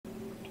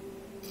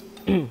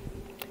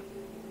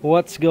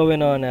What's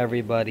going on,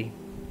 everybody?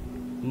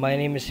 My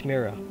name is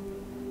Mira,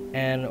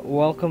 and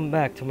welcome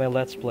back to my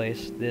Let's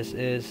Plays. This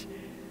is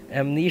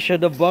Amnesia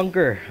the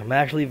Bunker. I'm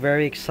actually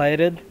very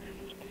excited.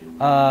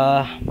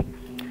 I've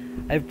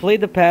played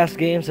the past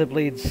games. I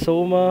played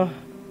Soma,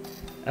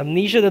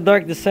 Amnesia the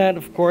Dark Descent,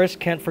 of course.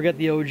 Can't forget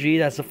the OG.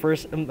 That's the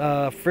first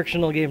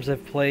frictional games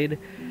I've played.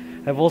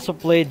 I've also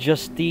played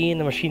Justine,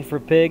 The Machine for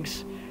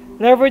Pigs.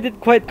 Never did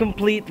quite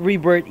complete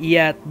Rebirth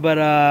yet, but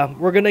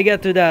we're gonna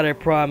get to that, I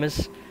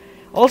promise.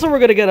 Also, we're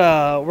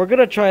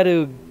gonna try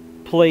to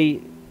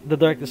play the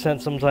Dark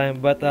Descent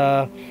sometime, but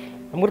I'm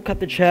gonna cut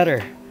the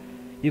chatter.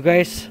 You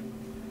guys,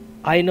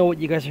 I know what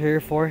you guys are here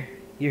for.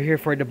 You're here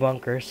for the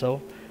bunker,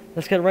 so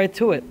let's get right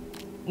to it.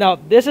 Now,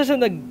 this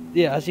isn't a,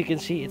 yeah, as you can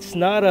see, it's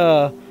not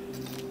a,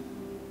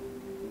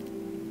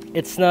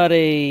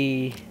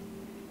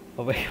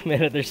 oh wait a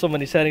minute, there's so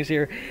many settings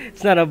here.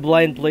 It's not a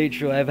blind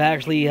playthrough. I've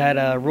actually had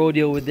a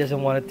rodeo with this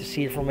and wanted to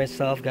see it for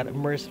myself. Got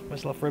immersed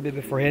myself for a bit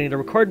before hitting the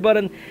record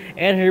button,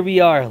 and here we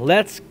are.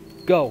 Let's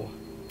go.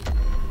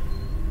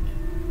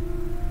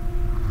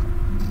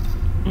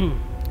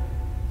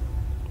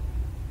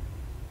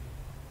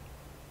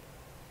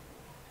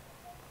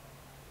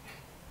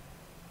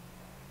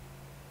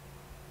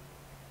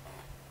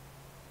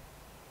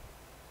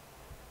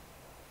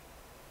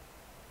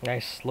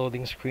 Nice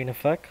loading screen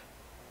effect.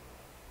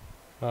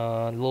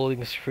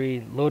 Loading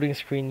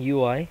screen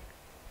UI.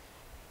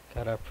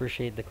 Gotta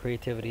appreciate the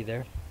creativity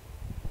there.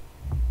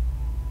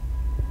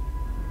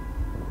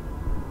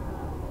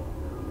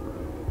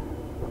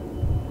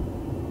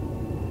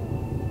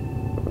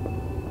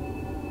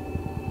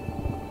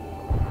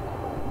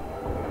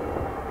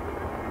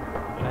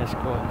 Nice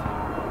quote.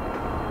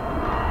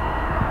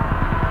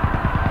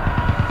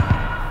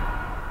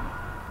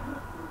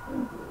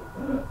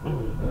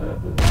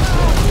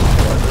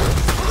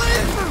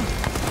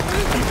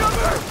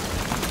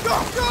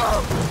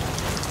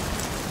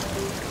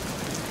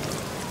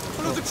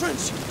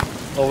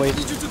 Oh wait.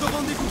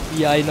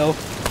 Yeah, I know.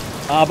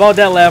 About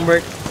that,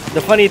 Lambert.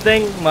 The funny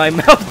thing, my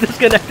mouse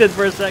disconnected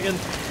for a second.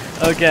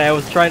 Okay, I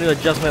was trying to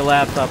adjust my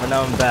laptop and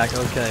now I'm back.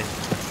 Okay.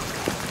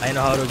 I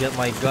know how to get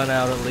my gun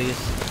out at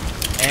least.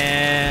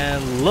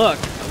 And look,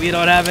 we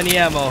don't have any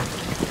ammo.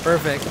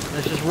 Perfect.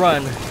 Let's just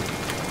run.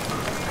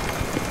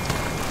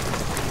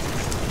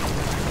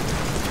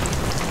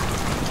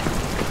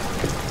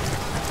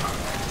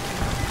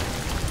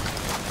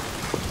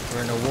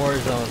 We're in a war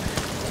zone.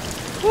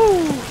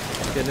 Woo!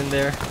 Let's get in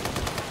there.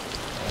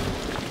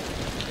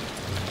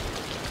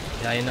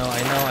 Yeah, I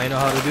know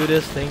how to do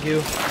this. Thank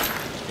you.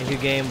 Thank you,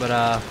 game, but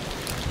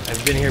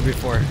I've been here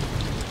before.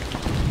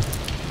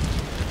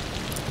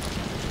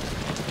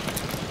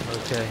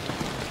 Okay.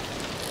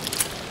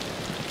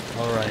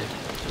 Alright.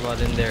 What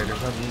in there?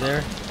 There's nothing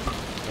there?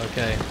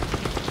 Okay.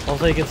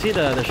 Also, you can see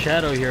the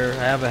shadow here.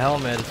 I have a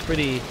helmet. It's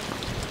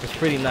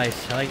pretty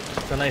nice.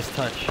 It's a nice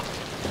touch.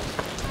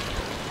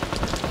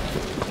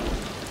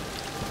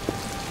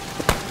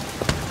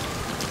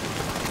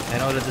 I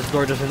know that this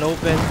door doesn't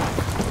open,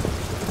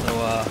 so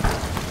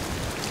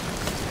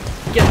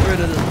get rid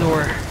of this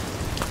door.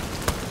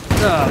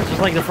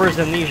 Just like the first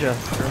Amnesia.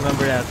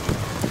 Remember that.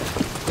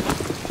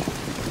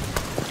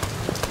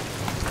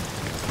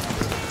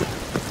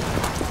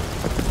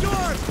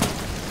 Door!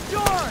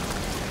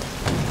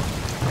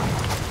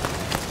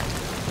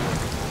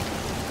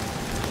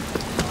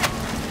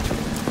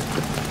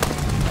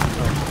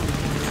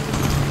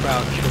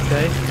 Crouch,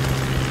 okay.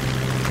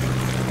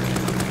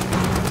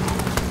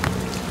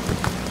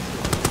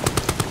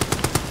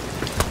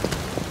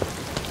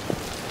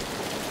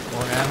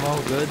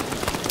 Ammo, good.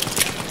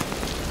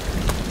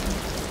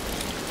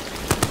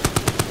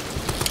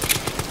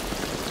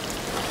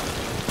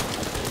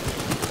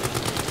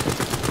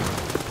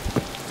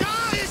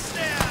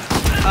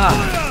 Ah!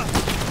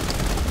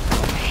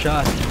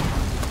 Shot.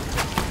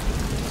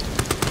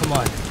 Come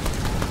on.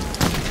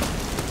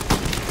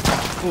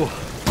 Ooh.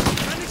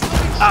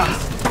 Ah!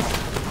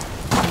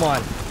 Come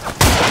on.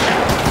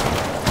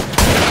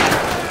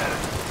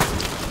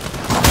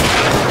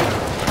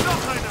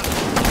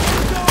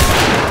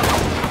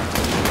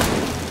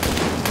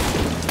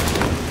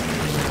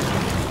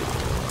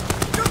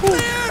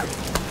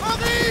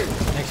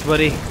 Thanks,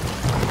 buddy.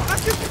 I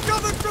can be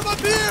covered from up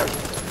here.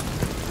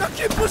 Now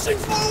keep pushing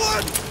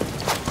forward.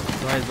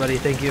 Alright, buddy.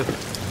 Thank you.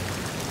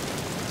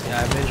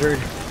 Yeah, I'm injured.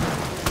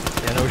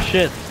 Yeah, no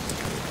shit.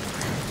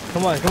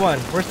 Come on, come on.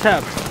 Where's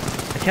tab?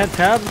 I can't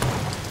tab?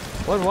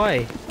 What?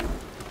 Why?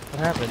 What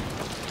happened?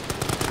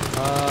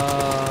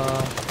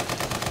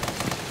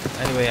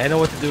 Anyway, I know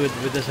what to do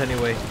with this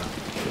anyway.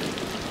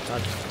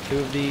 Got 2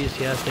 of these.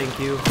 Yes, thank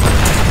you.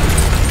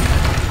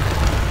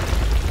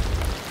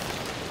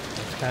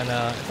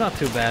 It's not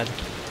too bad.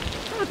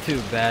 Not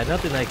too bad.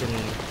 Nothing I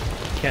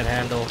can't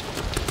handle.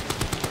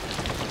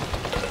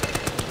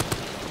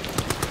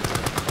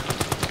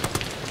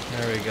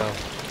 There we go.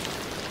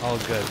 All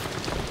good.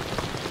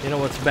 You know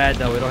what's bad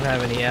though? We don't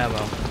have any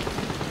ammo.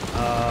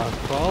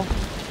 Crawl?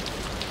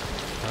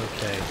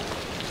 Okay.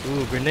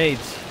 Ooh,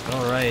 grenades.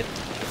 Alright.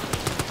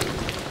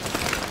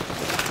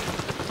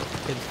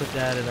 put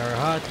that in our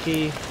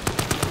hotkey.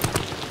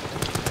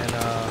 And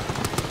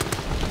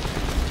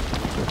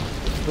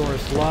this door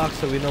is locked,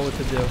 so we know what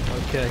to do.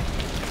 Okay.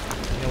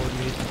 We know what we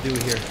need to do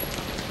here.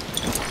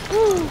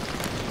 Woo!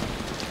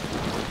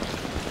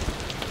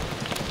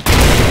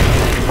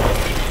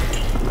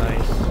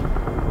 Nice.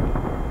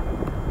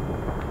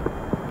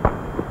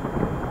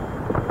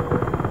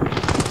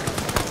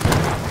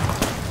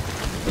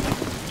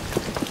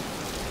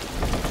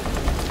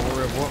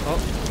 Oh,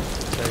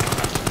 okay.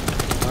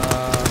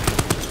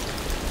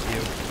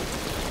 You.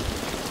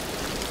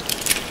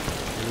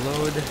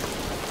 Reload.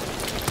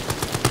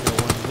 Got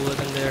one bullet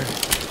in there.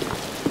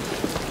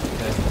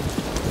 Okay.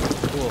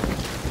 Cool.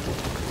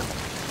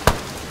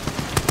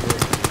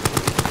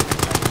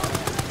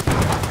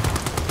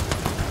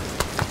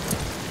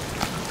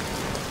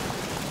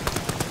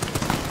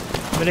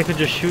 I mean, I could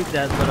just shoot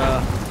that, but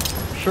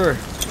sure.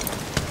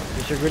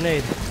 Here's your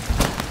grenade.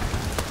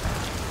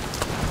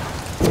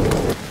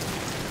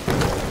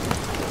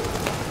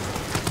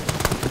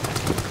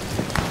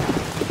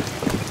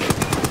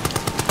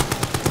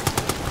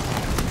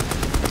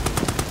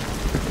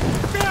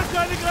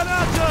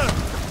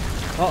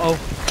 Uh-oh.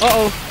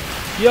 Uh-oh.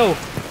 Yo.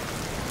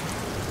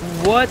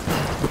 What?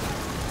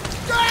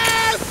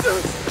 Gas!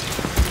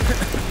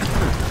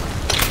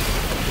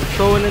 We're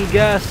throwing in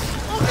gas.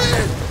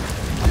 Okay!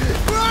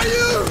 Where are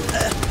you?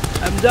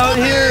 I'm down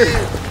here.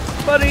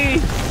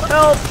 Buddy,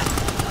 help.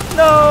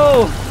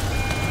 No.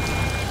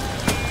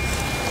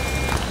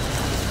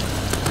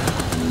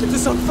 Get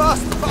this on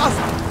fast, fast!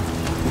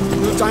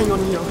 We're dying on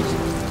the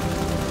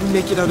yacht. We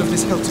make it out of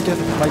this hell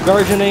together. My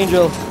guardian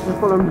angel.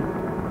 Follow me.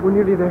 We're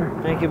nearly there.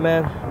 Thank you,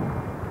 man.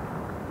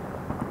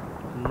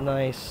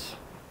 Nice.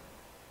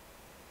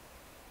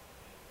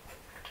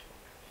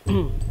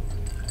 Beat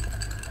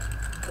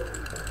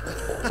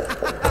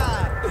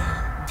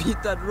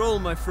that roll,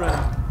 my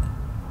friend.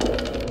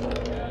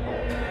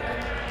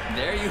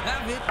 There you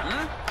have it,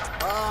 huh?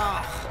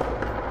 Ah,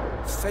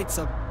 fate's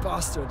a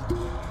bastard.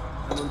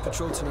 I'm on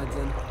patrol tonight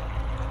then.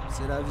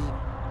 C'est la vie.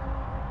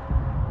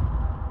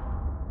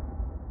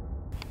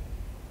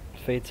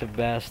 Fate's a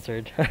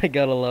bastard. I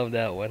gotta love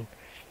that one.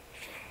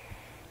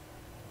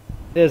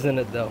 Isn't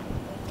it though?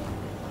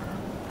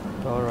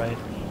 Alright.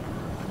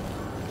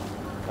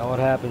 Now what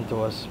happened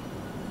to us?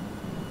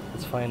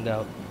 Let's find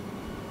out.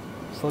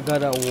 Still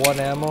got that one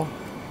ammo.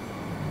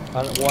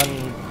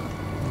 One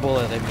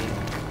bullet, I mean.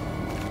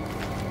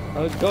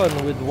 A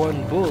gun with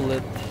one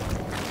bullet.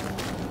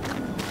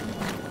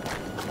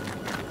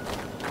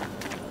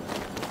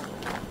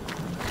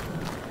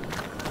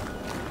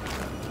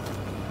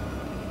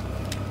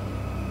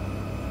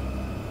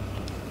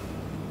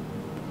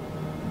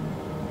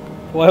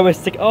 Why am I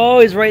stick? Oh,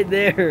 he's right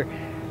there.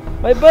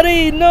 My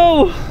buddy,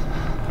 no!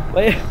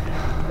 Wait,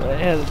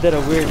 I did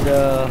a weird,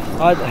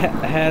 odd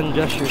hand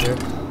gesture there.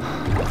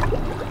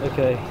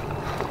 Okay.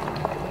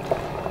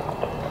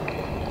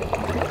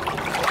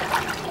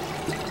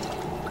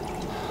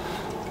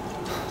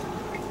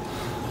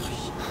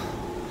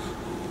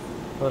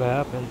 What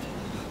happened?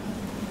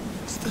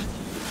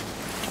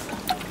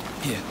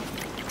 Here,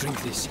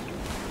 drink this.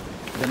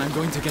 Then I'm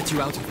going to get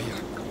you out of here.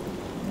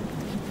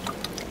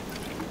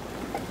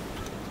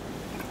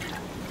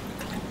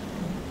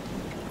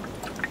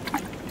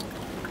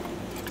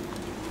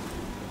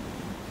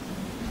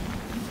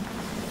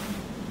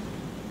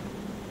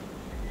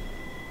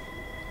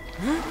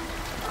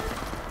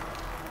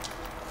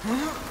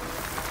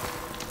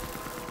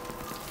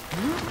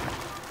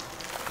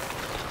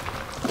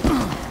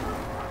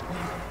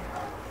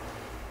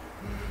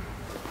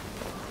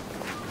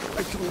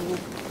 I can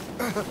walk.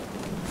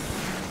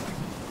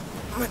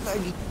 My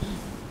leg.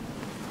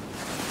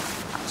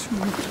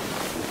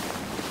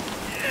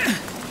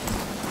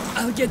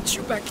 I'll get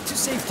you back to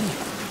safety.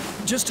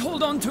 Just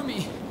hold on to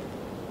me.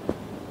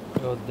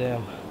 Oh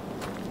damn.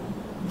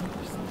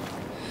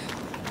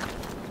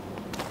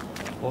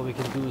 All we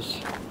can do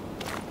is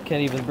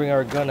can't even bring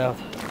our gun out.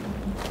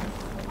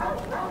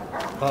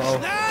 Uh-oh.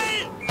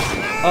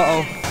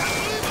 Uh-oh.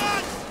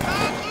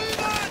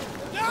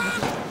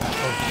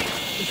 Oh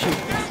shoot.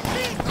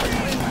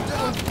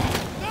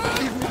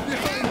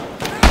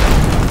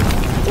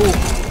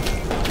 Oh.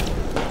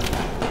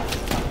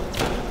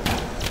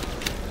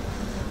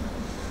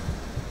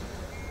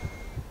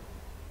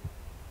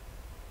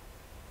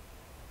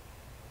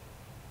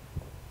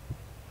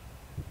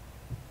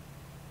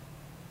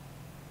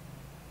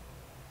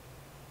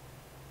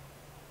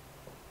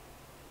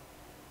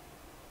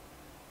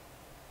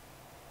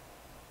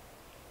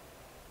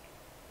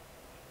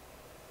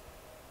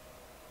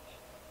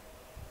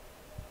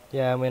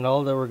 Yeah, I mean,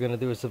 all that we're gonna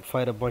do is to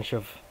fight a bunch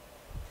of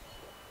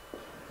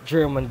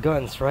German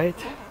guns, right?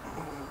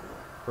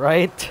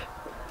 Right?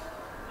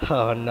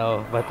 Oh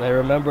no, but I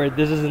remember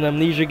this is an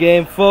Amnesia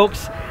game,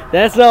 folks.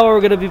 That's not what we're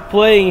gonna be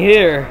playing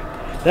here.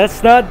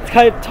 That's not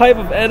type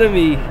of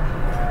enemy.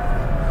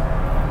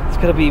 It's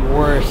gonna be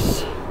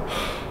worse.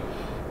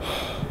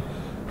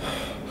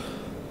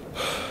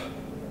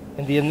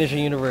 In the Amnesia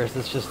universe,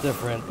 it's just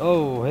different.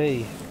 Oh,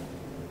 hey.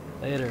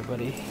 Later,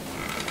 buddy.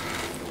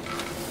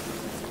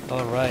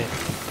 Alright.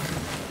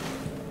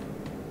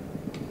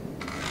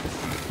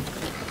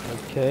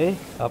 Okay,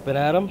 up and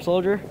at 'em,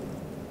 soldier.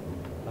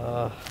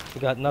 We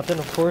got nothing,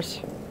 of course.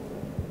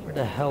 Where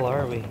the hell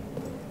are we?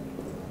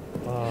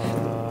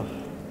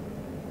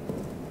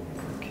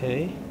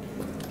 Okay.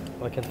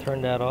 Oh, I can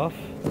turn that off.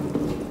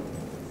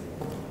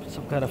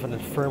 Some kind of an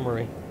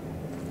infirmary.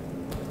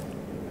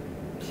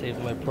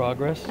 Saved my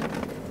progress.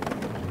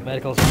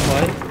 Medical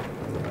supply.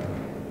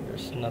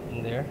 There's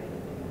nothing there.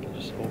 I can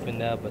just open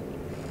that, but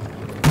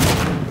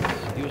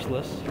it's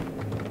useless.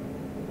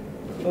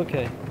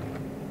 Okay.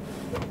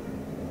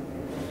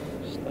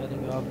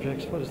 Sliding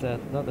objects. What is that?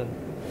 Nothing.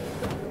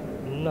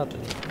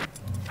 Nothing.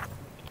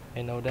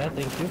 I know that.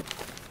 Thank you.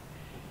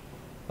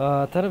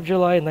 10th of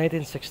July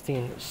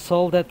 1916.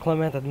 Soldat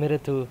Clement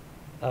admitted to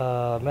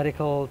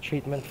medical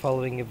treatment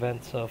following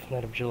events of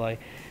 9th of July.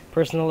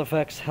 Personal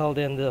effects held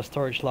in the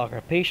storage locker.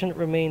 Patient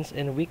remains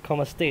in weak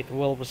coma state.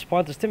 Will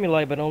respond to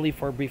stimuli but only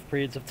for brief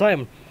periods of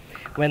time.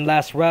 When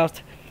last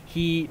roused,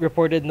 he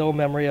reported no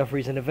memory of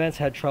recent events,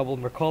 had trouble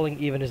recalling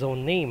even his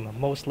own name,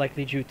 most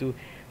likely due to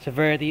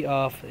severity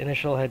of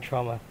initial head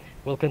trauma.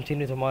 Will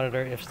continue to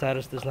monitor. If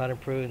status does not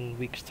improve in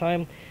weeks'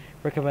 time,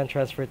 recommend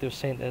transfer to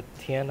Saint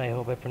Etienne, I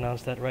hope I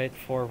pronounced that right,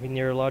 for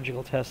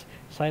neurological tests.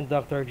 Signed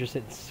Dr.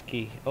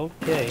 Jusitsky.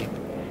 Okay.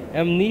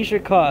 Amnesia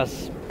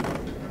cause.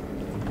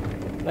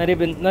 Not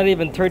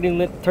even 30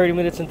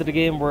 minutes into the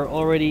game, we're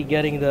already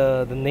getting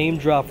the name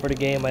drop for the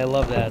game. I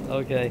love that.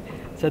 Okay.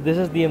 So this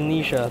is the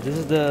Amnesia. This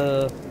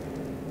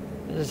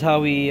is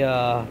how we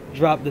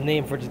drop the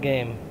name for this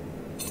game.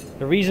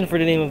 The reason for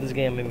the name of this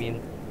game, I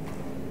mean.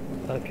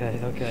 Okay,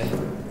 okay.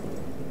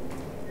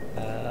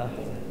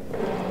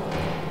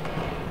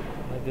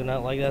 I do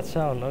not like that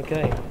sound.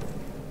 Okay.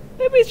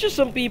 Maybe it's just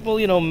some people,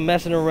 you know,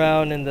 messing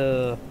around in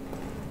the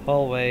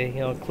hallway,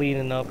 you know,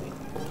 cleaning up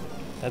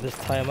at this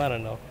time. I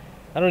don't know.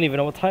 I don't even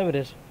know what time it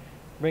is.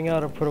 Bring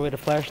out or put away the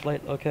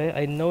flashlight. Okay,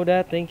 I know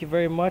that. Thank you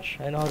very much.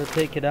 I know how to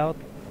take it out.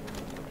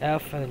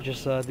 F and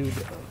just do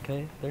the,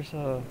 okay, there's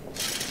a...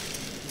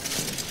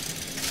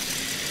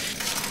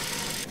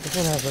 This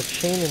one has a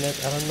chain in it.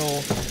 I don't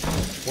know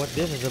what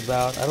this is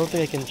about. I don't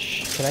think I can...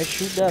 Can I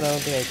shoot that? I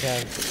don't think I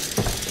can.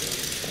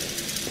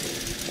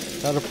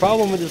 Now the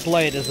problem with this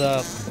light is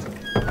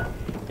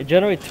it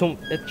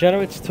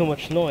generates too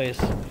much noise.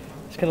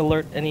 It's gonna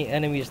alert any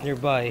enemies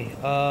nearby.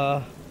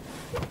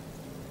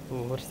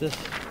 Ooh, what's this?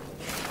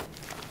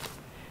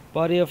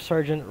 Body of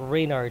Sergeant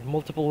Reynard.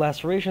 Multiple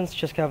lacerations,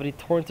 chest cavity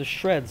torn to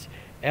shreds,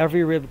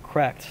 every rib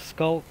cracked,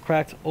 skull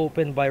cracked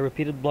open by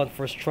repeated blunt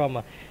force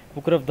trauma.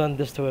 Who could have done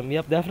this to him?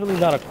 Yep, definitely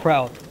not a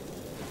crowd.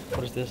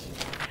 What is this?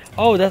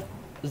 Oh, is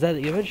that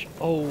the image?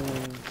 Oh,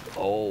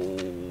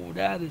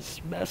 that is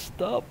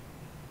messed up.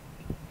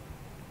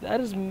 That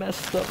is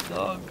messed up,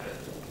 dog.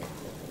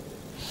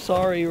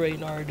 Sorry,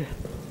 Reynard.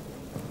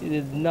 You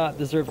did not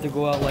deserve to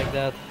go out like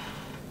that.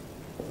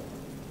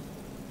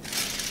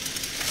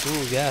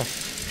 Ooh, yes.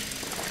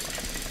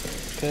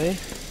 Okay.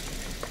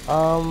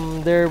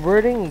 They're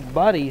burning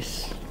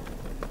bodies.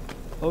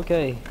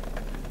 Okay.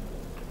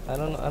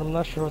 I'm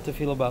not sure what to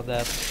feel about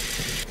that.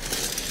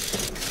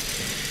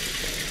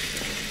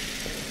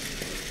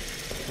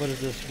 What is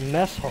this?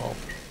 Mess hall.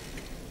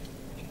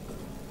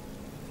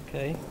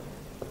 Okay.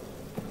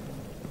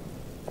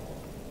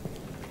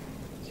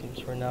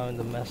 Seems we're now in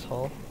the mess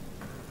hall.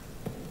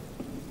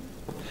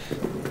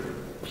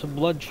 Some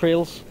blood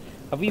trails.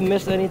 Have we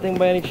missed anything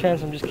by any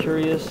chance? I'm just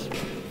curious.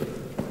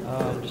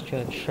 I'm just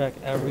gonna check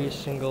every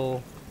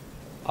single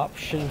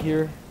option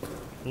here.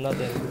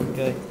 Nothing.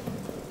 Okay.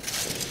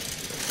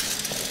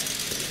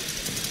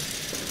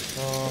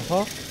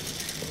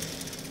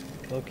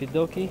 Okie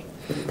dokie.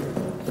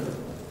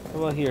 What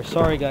about here?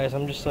 Sorry guys,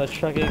 I'm just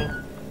checking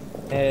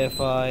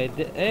if I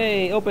did.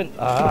 Hey, open.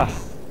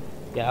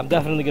 Yeah, I'm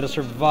definitely gonna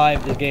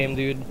survive this game,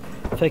 dude.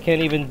 If I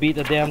can't even beat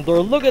the damn door.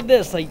 Look at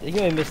this! I think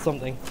I missed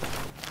something.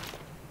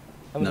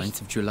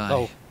 9th of July,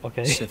 oh,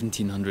 okay.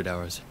 1700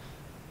 hours.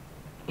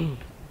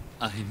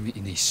 I'm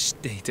in a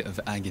state of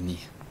agony.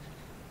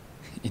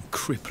 It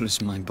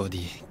cripples my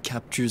body,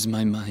 captures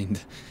my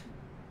mind,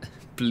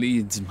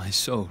 bleeds my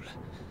soul.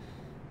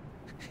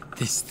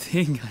 This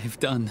thing I've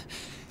done,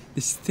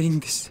 this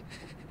thing...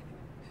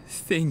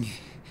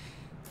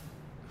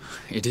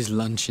 It is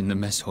lunch in the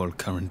mess hall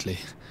currently.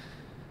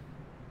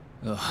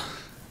 Oh,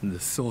 the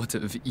thought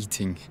of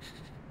eating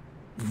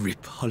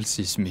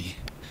repulses me.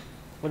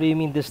 What do you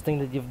mean this thing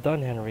that you've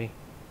done, Henry?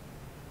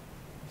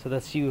 So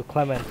that's you,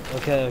 Clement.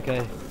 Okay,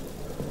 okay.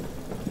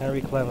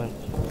 Henry Clement.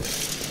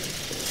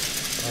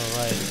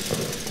 Alright.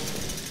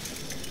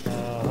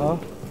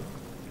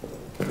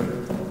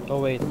 Oh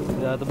wait,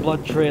 the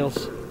blood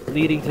trails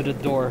leading to the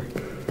door.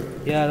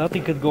 Yeah,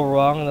 nothing could go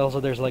wrong, and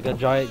also there's like a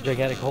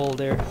gigantic hole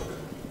there.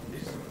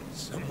 Is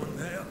someone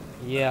there?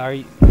 Yeah,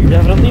 you're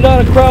definitely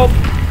not a crowd!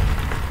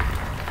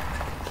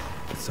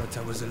 I thought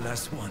I was the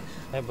last one.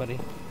 Hey buddy.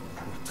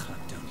 We're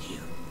trapped down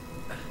here.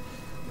 The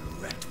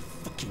rat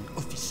fucking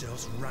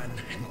officers ran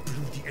and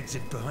blew the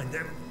exit behind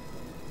them.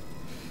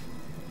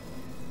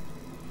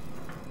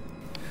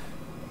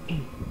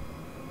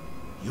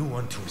 You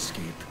want to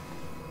escape.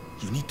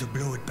 You need to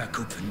blow it back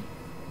open.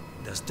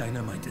 There's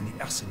dynamite in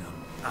the arsenal.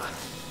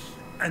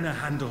 And a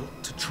handle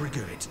to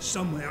trigger it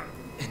somewhere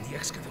in the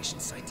excavation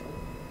site.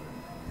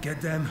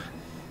 Get them,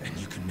 and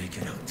you can make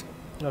it out.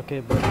 Okay,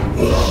 but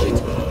Shit.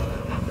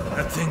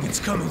 That thing, it's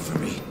coming for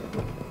me.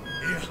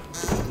 Here.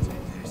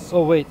 Take this.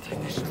 oh wait.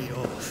 Finish me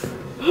off.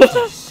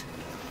 Please.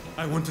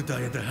 I want to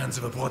die at the hands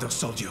of a brother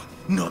soldier,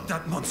 not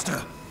that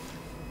monster.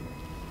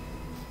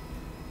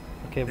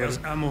 Okay, buddy. There's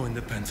ammo in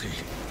the pantry.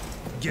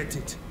 Get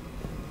it.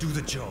 Do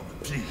the job,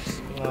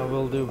 please.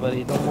 Will do,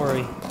 buddy. Don't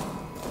worry.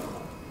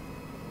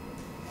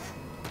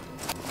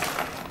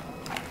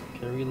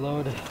 Okay,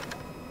 reload.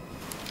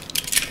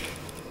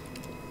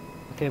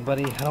 Okay,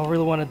 buddy. I don't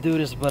really want to do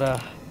this,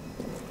 but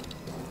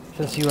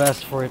since you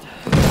asked for it.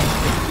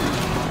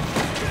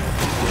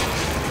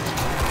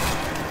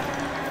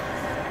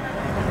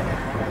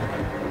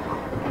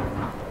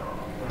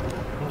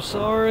 I'm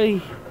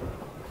sorry.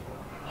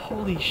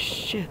 Holy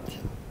shit.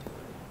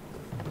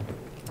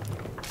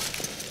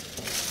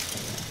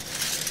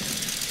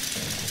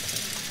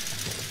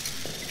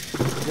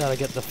 We gotta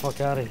get the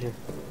fuck out of here.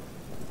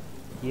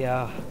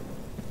 Yeah.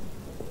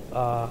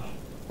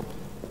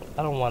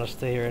 I don't want to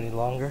stay here any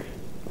longer.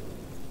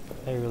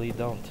 I really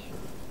don't.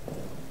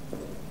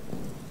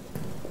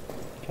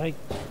 Can't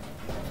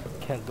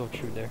go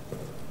through there.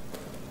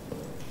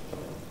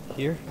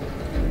 Here?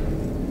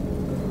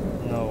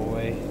 No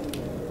way.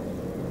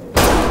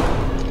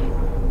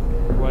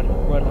 Run,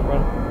 run,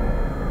 run.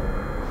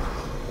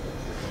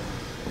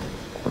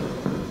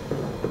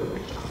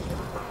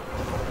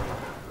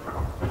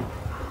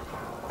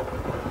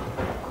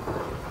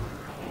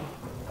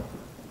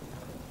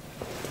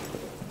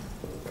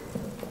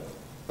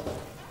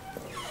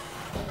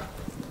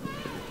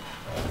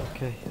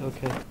 Okay,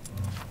 okay.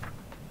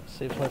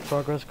 Saves my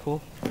progress,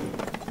 cool.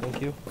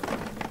 Thank you.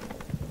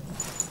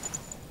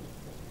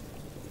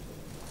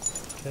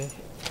 Okay.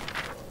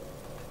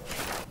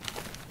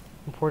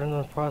 Important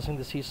when processing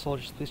deceased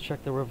soldiers, please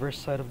check the reverse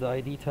side of the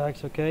ID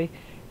tags, okay?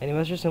 Any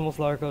message symbols,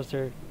 letter codes,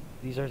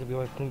 these are to be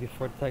wiped clean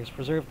before the tag is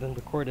preserved and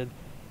recorded.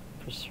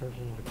 Preserved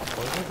and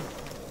recorded?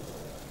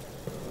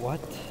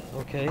 What?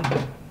 Okay.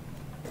 I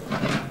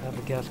have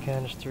a gas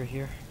canister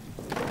here.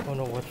 Oh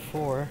no, what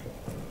for?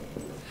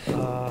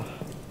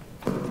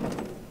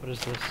 What is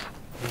this?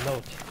 A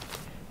note.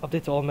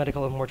 Update to all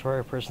medical and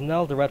mortuary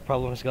personnel. The rat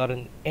problem has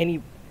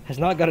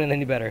not gotten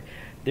any better.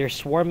 They're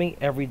swarming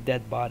every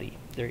dead body.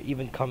 They're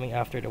even coming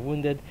after the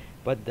wounded,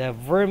 but the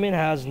vermin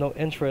has no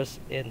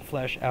interest in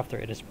flesh after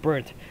it is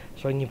burnt.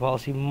 So a new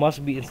policy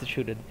must be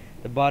instituted.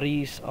 The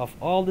bodies of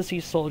all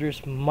deceased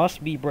soldiers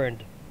must be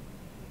burned.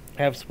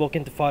 I have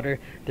spoken to Father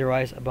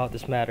Derise about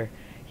this matter.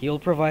 He will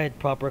provide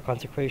proper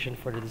consecration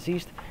for the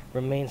deceased.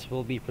 Remains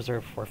will be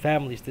preserved for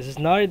families. This is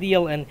not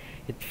ideal and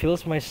it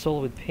fills my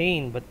soul with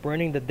pain, but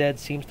burning the dead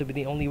seems to be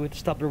the only way to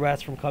stop the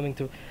rats from coming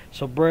to.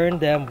 So burn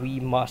them we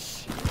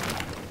must.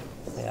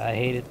 Yeah, I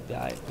hate it.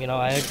 I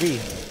agree.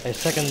 I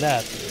second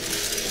that.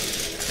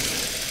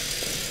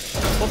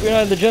 Hope you're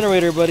not in the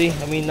generator, buddy.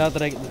 I mean, not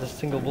that a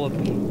single bullet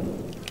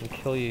can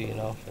kill you, you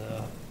know.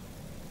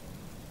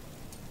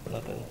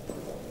 Nothing.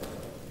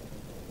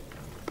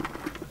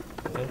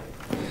 Okay.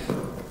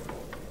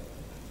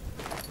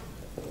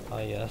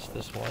 Yes,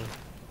 this one.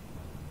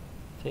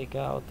 Take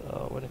out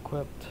when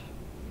equipped.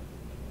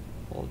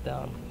 Hold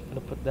down. I'm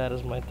gonna put that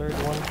as my third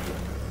one.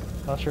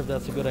 Not sure if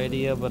that's a good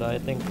idea, but I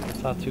think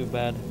it's not too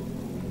bad.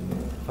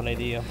 Fun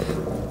idea.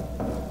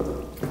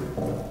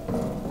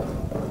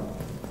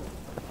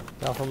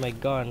 Now for my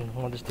gun, I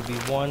want this to be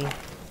one.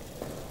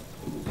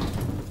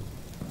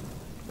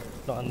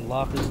 Not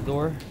unlock this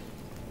door.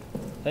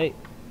 Hey.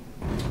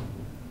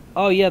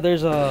 Oh yeah,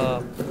 there's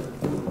a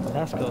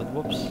passcode.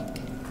 Whoops.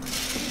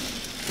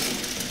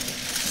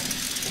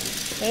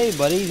 Hey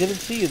buddy, didn't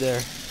see you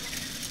there.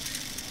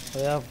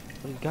 Oh yeah,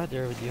 what do you got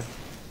there with you?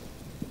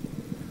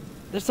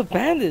 There's a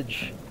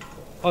bandage!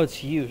 Oh,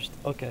 it's used.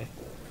 Okay.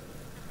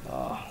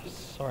 Oh,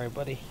 sorry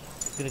buddy.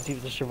 Didn't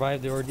even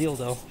survive the ordeal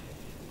though.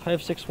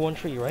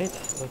 5613, right?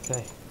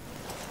 Okay.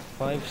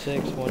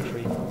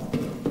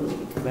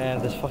 5613.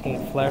 Man, this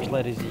fucking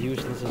flashlight is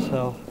useless as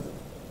hell.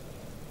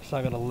 It's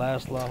not gonna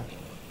last long.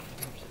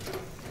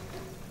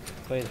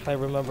 Wait, if I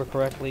remember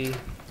correctly,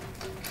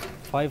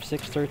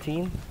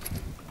 5613?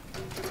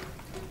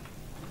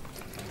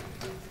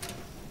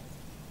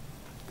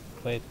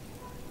 Wait.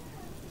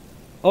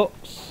 Oh!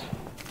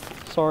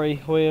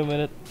 Sorry, wait a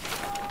minute.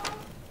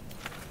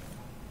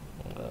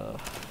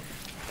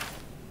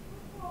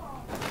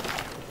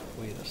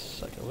 Wait a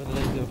second, what did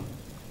I do?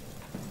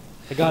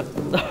 I got...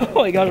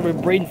 oh my gosh, my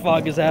brain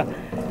fog is after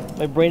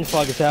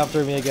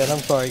me again. I'm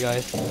sorry,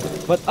 guys.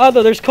 But,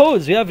 no, there's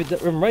codes. We have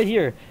it right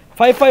here.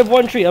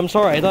 5513. I'm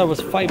sorry, I thought it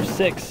was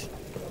 56.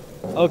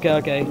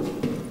 Okay.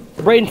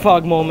 Brain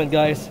fog moment,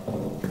 guys.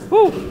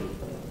 Woo!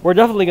 We're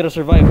definitely gonna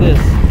survive this.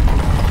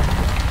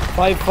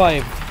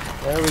 5-5.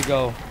 There we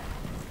go.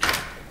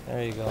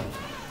 There you go.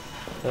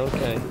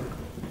 Okay.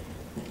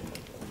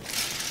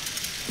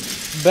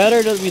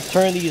 Better that we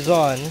turn these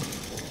on.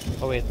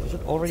 Oh wait, is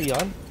it already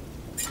on?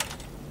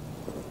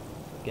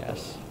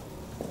 gas.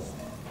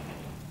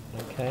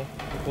 Okay,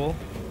 cool.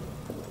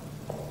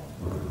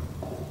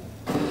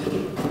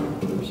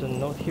 There's a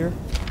note here.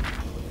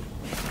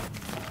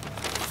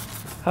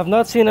 Have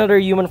not seen another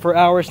human for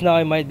hours now.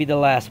 I might be the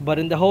last, but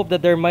in the hope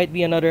that there might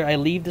be another, I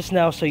leave this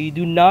now so you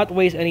do not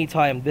waste any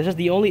time. This is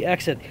the only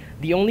exit,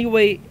 the only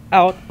way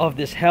out of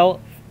this hell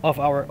of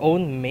our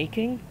own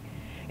making.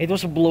 It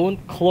was blown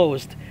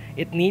closed.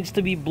 It needs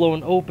to be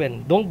blown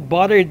open. Don't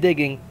bother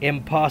digging.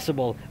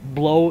 Impossible.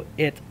 Blow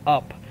it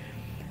up.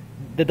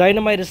 The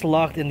dynamite is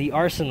locked in the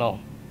arsenal.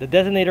 The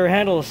detonator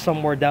handle is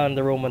somewhere down in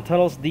the Roman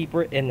tunnels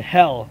deeper in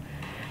hell.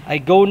 I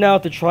go now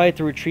to try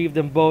to retrieve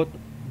them both.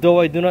 Though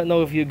I do not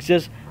know if you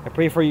exist, I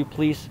pray for you,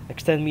 please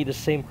extend me the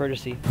same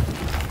courtesy.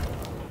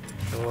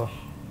 Oh.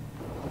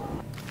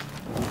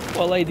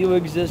 While I do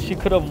exist, you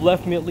could have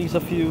left me at least a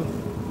few.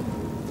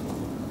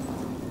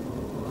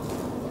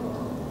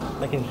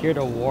 I can hear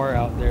the war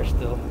out there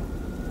still.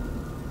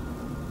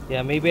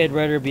 Yeah, maybe I'd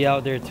rather be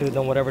out there too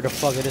than whatever the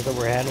fuck it is that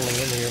we're handling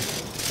in here.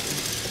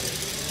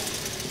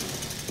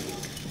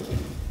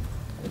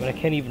 But I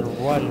can't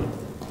even run.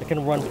 I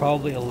can run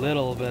probably a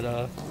little, but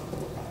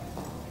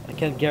I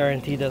can't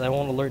guarantee that I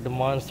won't alert the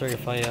monster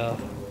if I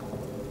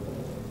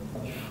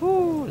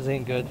Whew, this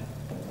ain't good.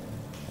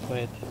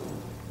 Wait.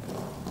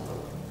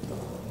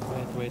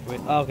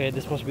 Okay,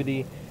 this must be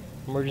the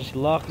emergency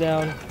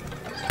lockdown.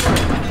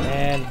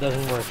 And it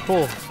doesn't work.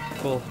 Cool.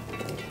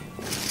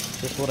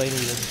 Just what I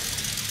needed.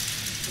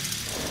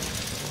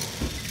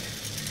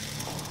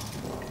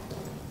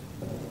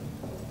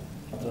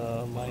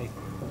 My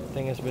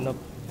thing has been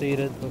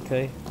updated.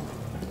 Okay.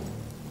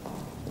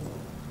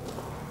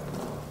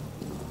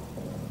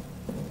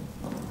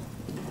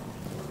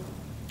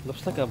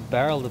 Looks like a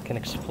barrel that can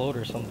explode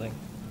or something.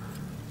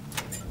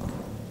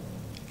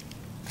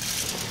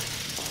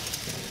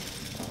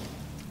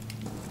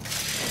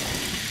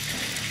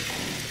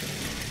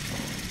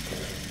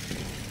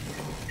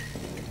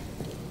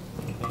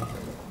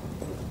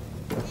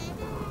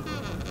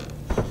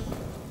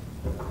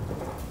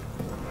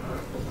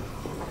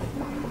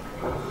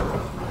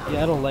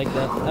 Yeah, I don't like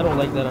that. I don't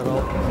like that at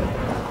all.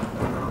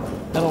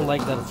 I don't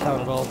like that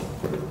sound at all.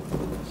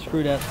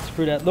 Screw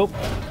that. Nope.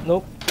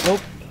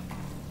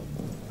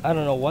 I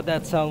don't know what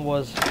that sound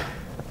was.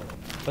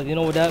 But you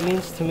know what that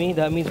means to me?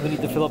 That means we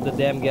need to fill up the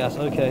damn gas.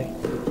 Okay.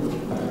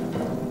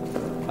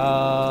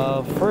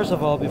 First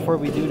of all, before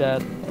we do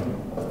that,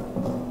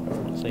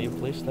 save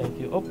please, thank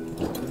you. Oh.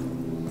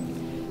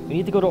 We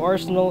need to go to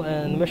Arsenal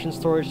and mission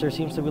storage. There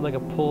seems to be like a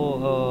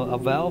a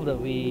valve that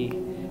we,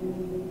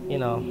 you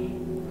know,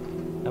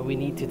 that we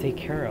need to take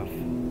care of.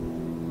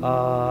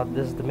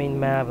 This is the main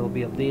map. It'll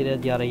be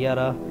updated. Yada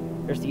yada.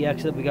 There's the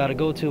exit we gotta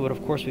go to, but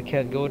of course we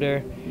can't go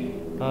there.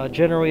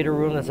 Generator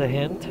room. That's a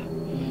hint.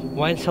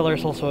 Wine cellar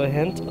is also a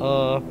hint.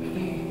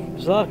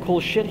 There's a lot of cool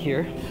shit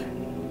here.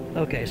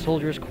 Okay,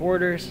 soldiers'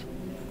 quarters.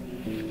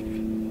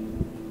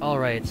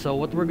 Alright, so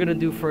what we're gonna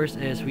do first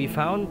is we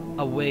found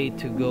a way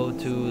to go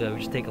to, we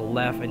just take a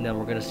left and then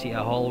we're gonna see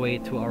a hallway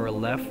to our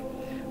left.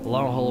 A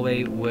long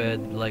hallway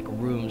with like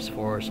rooms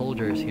for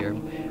soldiers here.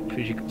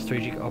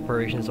 Strategic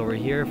operations over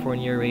here for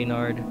near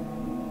Reynard.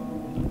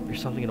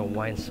 There's something in a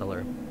wine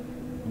cellar.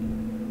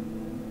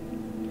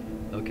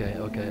 Okay.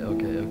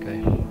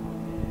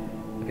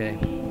 Okay,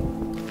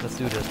 let's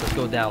do this. Let's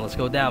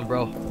go down,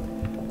 bro.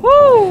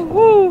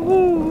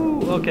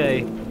 Woo!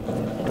 Okay,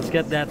 let's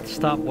get that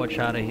stopwatch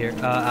out of here.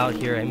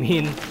 I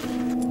mean.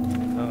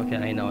 Okay,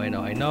 I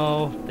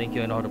know. Thank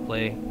you. I know how to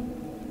play.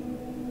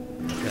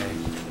 Okay.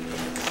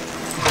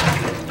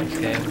 Next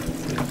game.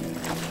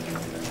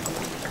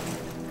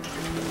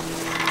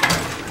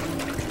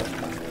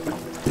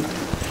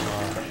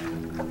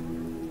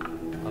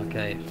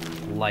 Okay,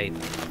 light.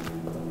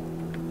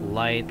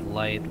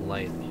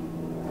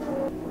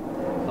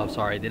 Oh,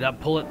 sorry, did I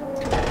pull it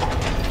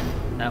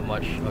that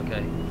much?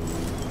 Okay,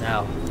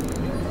 now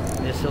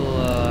this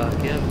will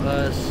give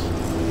us,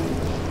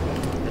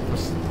 it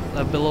was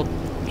below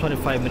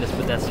 25 minutes,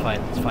 but that's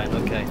fine. It's fine.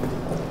 Okay,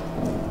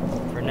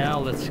 for now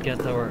let's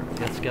get our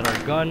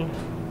gun,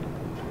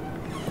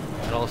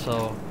 and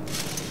also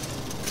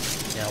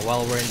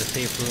while we're in the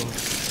safe room.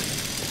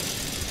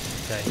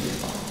 Okay,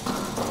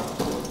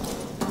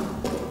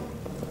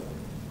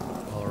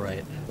 all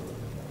right,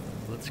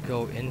 let's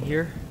go in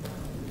here.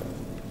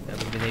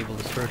 Haven't been able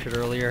to search it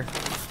earlier.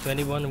 To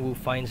anyone who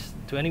finds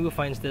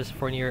this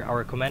for near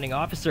our commanding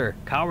officer,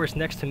 cowers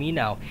next to me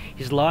now.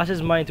 He's lost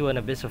his mind to an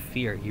abyss of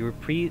fear. He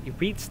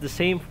repeats the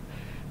same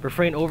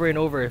refrain over and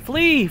over.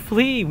 Flee!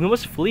 We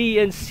must flee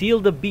and seal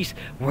the beast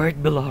where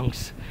it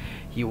belongs.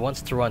 He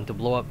wants to run to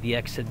blow up the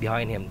exit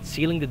behind him,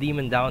 sealing the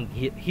demon down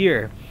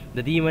here.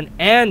 The demon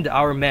and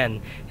our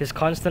men. His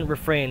constant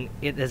refrain,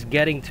 it is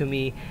getting to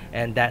me,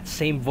 and that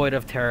same void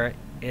of terror,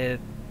 it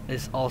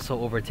is also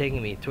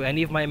overtaking me. To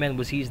any of my men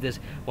who sees this,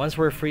 once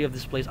we're free of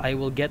this place, I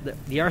will get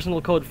the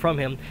arsenal code from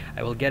him.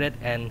 I will get it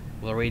and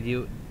will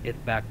radio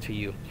it back to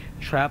you.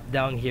 Trapped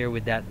down here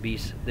with that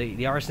beast.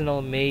 The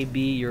arsenal may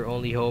be your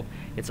only hope.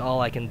 It's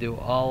all I can do.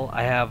 All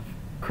I have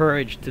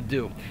courage to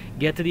do.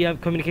 Get to the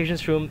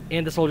communications room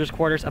in the soldiers'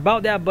 quarters.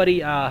 About that, buddy,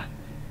 yeah,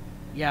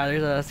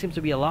 there's seems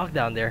to be a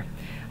lockdown there.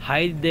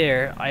 Hide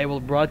there. I will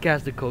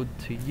broadcast the code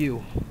to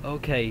you.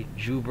 Okay,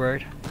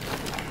 Jubert.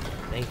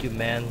 Thank you,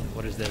 man.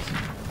 What is this?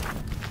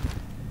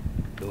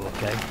 Ooh,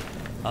 okay.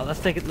 Let's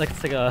take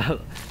a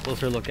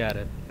closer look at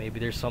it. Maybe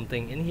there's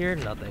something in here.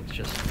 Nothing. It's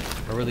just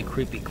a really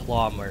creepy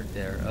claw mark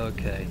there.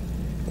 Okay.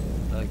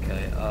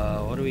 Okay.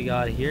 What do we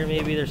got here?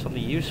 Maybe there's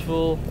something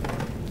useful.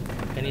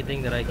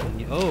 Anything that I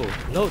can. Oh,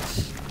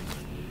 notes.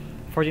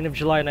 14th of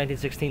July,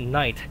 1916,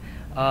 night.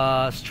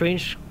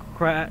 Strange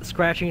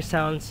scratching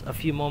sounds a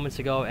few moments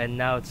ago, and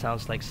now it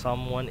sounds like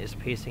someone is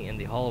pacing in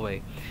the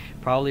hallway.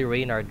 Probably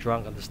Reynard,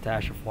 drunk on the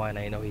stash of wine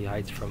I know he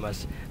hides from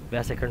us.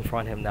 Best I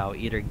confront him now.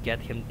 Either get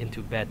him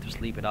into bed to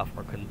sleep it off,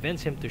 or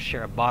convince him to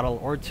share a bottle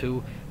or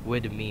two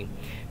with me.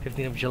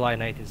 15th of July,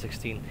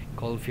 1916.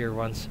 Cold fear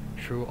runs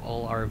through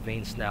all our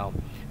veins now.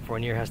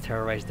 Fournier has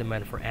terrorized the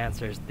men for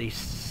answers. They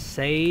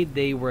say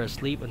they were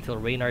asleep until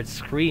Reynard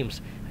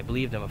screams. I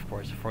believe them, of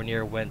course.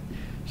 Fournier went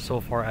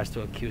so far as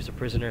to accuse the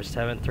prisoner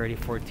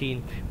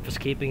 73014 of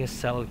escaping his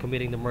cell and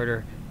committing the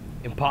murder.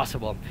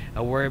 Impossible.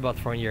 I worry about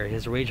Fournier.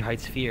 His rage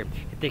hides fear.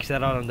 He takes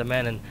that out on the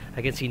man, and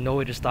I can see no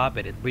way to stop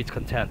it. It breeds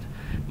contempt.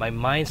 My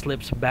mind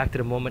slips back to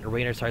the moment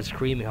Raynor started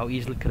screaming. How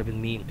easily it could have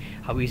been me.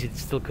 How easy it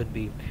still could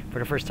be. For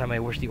the first time, I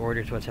wish the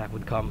order to attack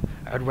would come.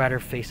 I'd rather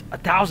face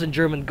 1,000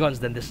 German guns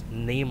than this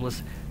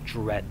nameless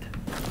dread.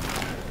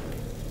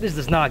 This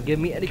does not give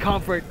me any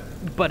comfort,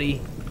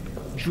 buddy.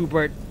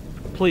 Jubert,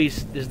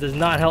 please, this does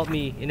not help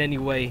me in any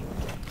way.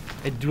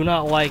 I do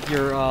not like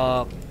your,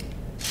 I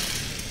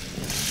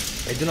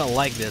do not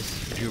like this,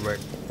 Jubert.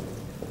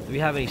 Do we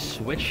have any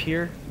switch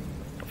here?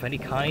 Of any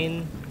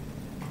kind?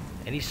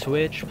 Any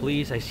switch,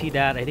 please? I see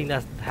that. I think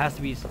that has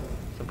to be some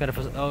kind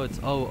of... Oh, it's...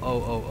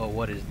 Oh,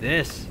 what is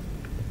this?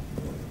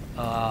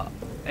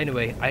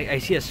 Anyway, I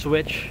see a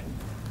switch.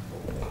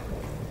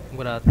 I'm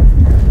gonna...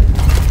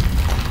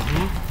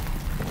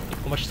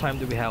 How much time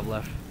do we have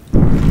left?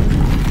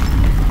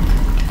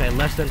 Okay,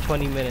 less than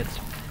 20 minutes.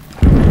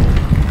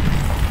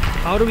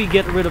 How do we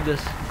get rid of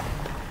this?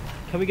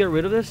 Can we get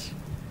rid of this?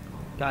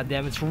 God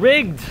damn, it's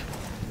rigged!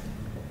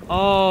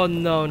 Oh,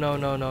 no.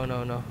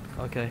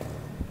 Okay.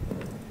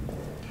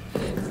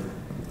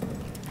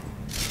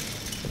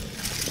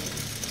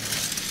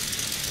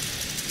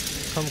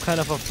 Some kind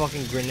of a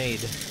fucking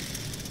grenade.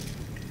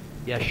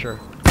 Yeah, sure.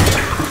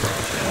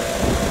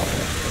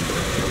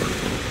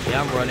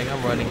 Yeah, I'm running.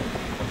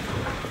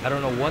 I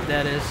don't know what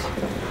that is.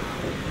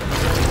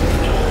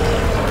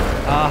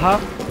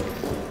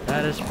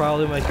 That is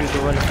probably my cue to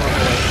run far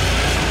away.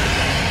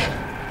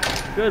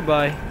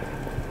 Goodbye.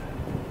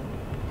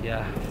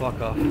 Yeah, fuck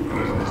off.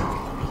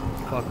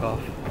 Fuck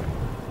off.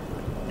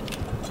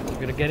 We're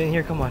gonna get in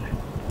here, come on.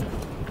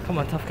 Come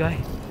on, tough guy.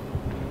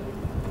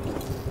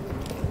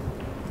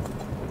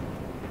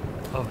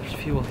 Oh, there's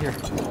fuel here.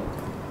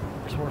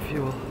 There's more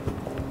fuel.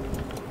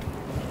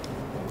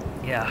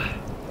 Yeah.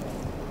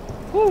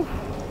 Woo!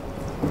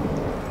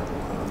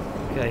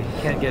 Okay,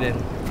 he can't get in.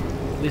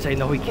 At least I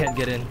know he can't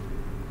get in.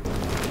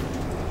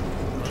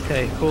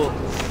 Okay, cool.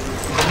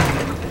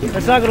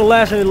 That's not gonna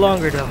last any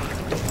longer though.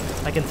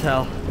 I can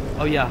tell.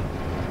 Oh yeah,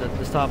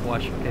 the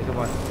stopwatch. Okay, come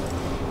on.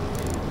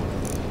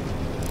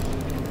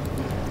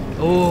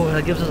 Oh,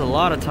 that gives us a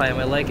lot of time.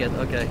 I like it.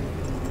 Okay,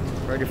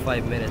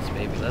 35 minutes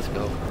maybe. Let's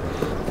go.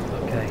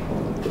 Okay.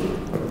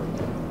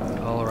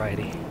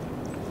 Alrighty.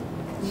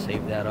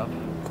 Save that up.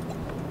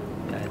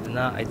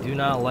 I do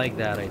not like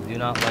that. I do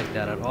not like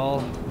that at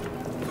all.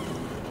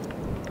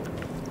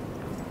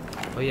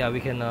 Oh yeah, we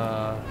can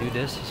do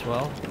this as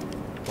well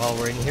while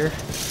we're in here.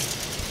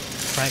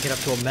 Crank it up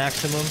to a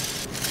maximum.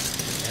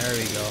 There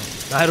we go.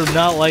 I do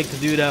not like to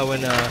do that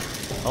when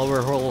while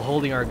we're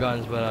holding our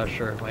guns, but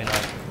sure, why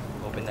not?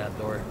 Open that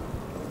door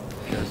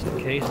just in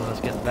case. And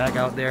let's get back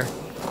out there.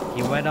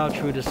 He went out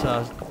through this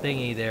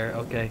thingy there.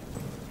 Okay.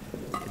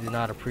 I did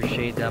not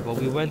appreciate that, but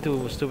we went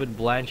to stupid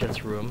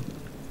Blanchett's room.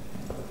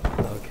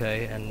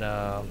 Okay, and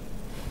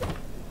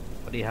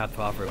what do you have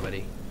to offer,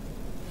 buddy?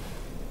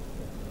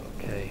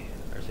 Okay,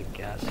 there's a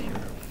gas here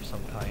of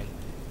some kind.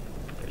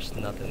 There's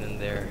nothing in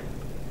there.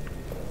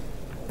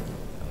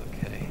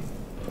 Okay,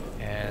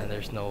 and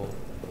there's no...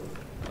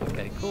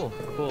 Okay, cool.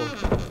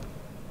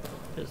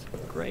 This is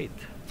great.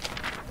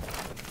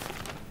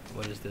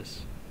 What is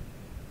this?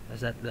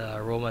 Is that the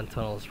Roman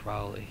tunnels,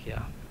 probably?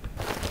 Yeah.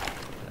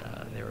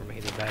 They were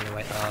made of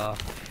dynamite.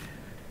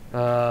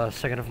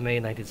 2nd of May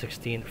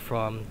 1916,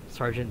 from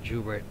Sergeant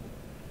Joubert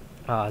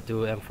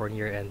to M.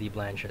 Fournier and D.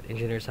 Blanchett.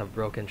 Engineers have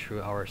broken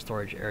through our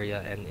storage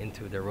area and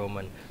into the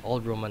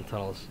old Roman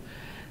tunnels.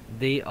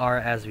 They are,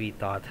 as we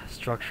thought,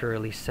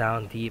 structurally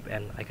sound, deep,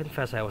 and I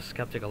confess I was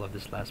skeptical of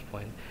this last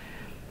point.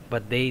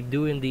 But they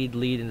do indeed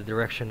lead in the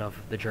direction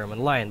of the German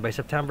line. By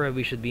September,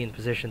 we should be in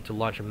position to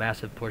launch a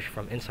massive push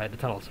from inside the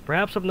tunnels.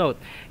 Perhaps of note,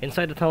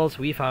 inside the tunnels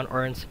we found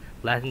urns,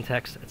 Latin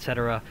text,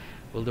 etc.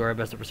 We'll do our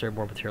best to preserve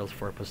more materials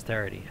for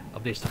posterity.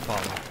 Updates to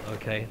follow.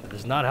 Okay, that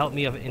does not help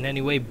me in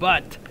any way,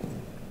 but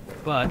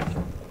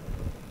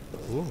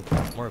Ooh,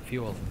 more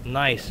fuel.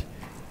 Nice.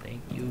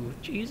 Thank you,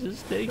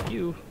 Jesus. Thank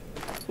you.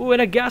 Ooh,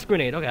 and a gas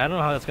grenade. Okay, I don't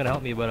know how that's gonna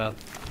help me, but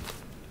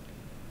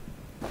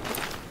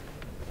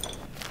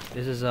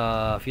this is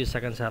a few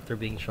seconds after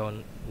being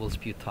shown will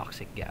spew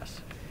toxic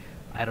gas.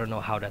 I don't know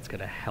how that's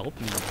gonna help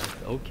me.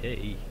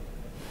 Okay.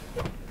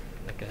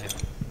 Okay.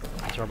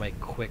 These are my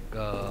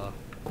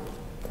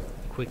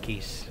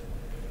quickies.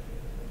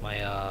 My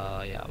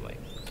yeah, my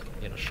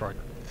short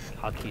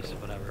hotkeys,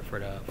 whatever for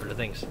the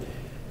things.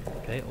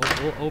 Okay,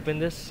 we'll open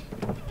this.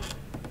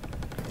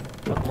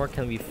 What more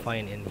can we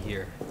find in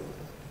here?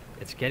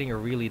 It's getting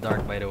really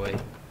dark, by the way.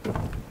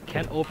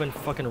 Can't open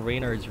fucking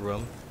Reynard's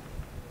room.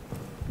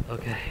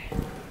 Okay.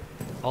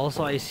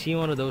 Also, I see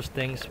one of those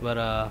things,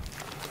 but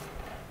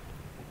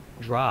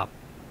drop.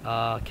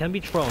 Can be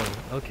thrown.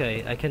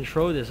 Okay, I can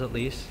throw this at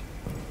least.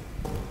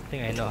 I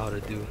think I know how to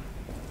do.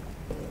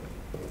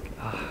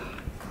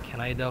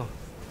 Can I though?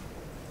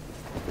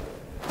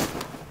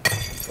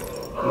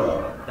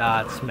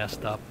 That's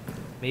messed up.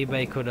 Maybe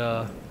I could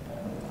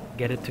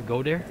get it to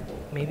go there.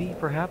 Maybe,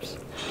 perhaps.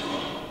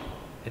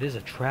 It is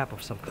a trap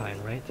of some kind,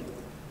 right?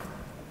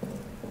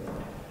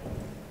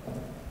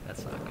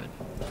 That's not good.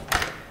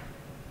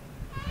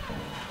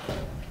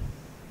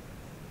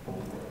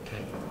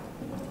 Okay.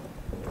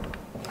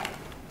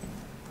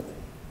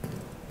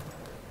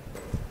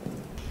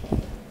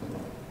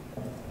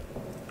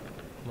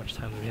 How much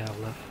time do we have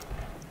left?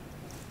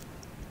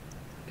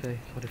 Okay,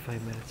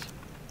 45 minutes.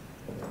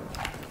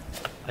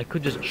 I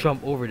could just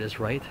jump over this,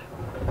 right?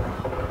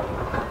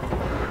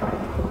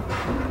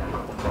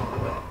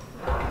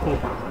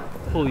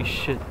 Holy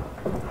shit.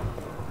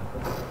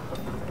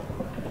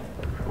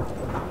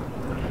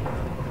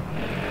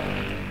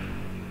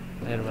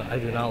 I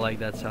do not like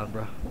that sound,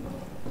 bro.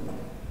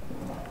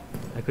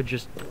 I could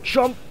just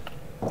jump.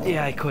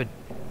 Yeah, I could.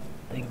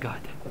 Thank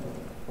God.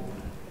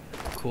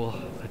 Cool.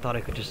 I thought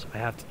I could just... I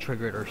have to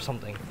trigger it or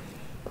something.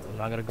 I'm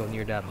not gonna go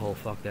near that hole.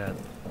 Fuck that.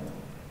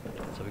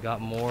 So we got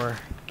more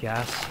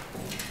gas.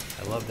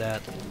 I love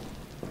that.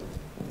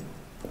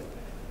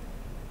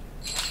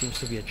 Seems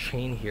to be a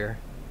chain here.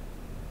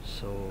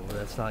 So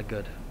that's not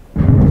good.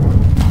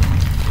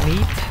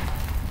 Meat?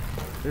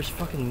 There's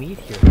fucking meat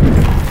here.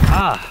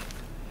 Ah!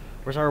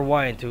 Where's our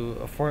wine?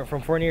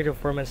 From Fournier to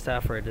Foreman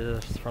Stafford.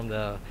 This is from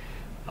the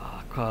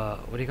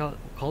what do you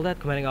call that?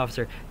 Commanding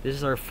officer. This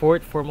is our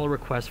fourth formal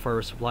request for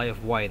a supply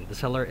of wine. The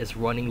cellar is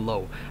running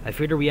low. I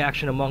fear the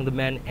reaction among the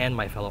men and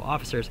my fellow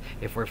officers.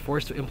 If we're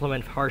forced to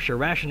implement harsher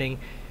rationing,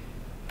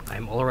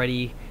 I'm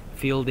already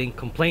fielding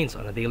complaints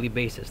on a daily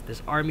basis.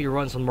 This army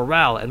runs on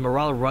morale, and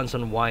morale runs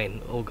on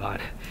wine. Oh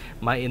God.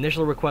 My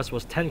initial request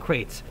was 10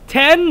 crates.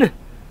 10!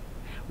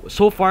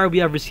 So far we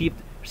have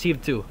received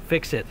 2.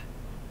 Fix it.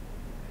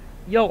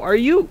 Yo, are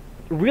you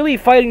really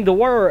fighting the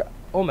war? Or...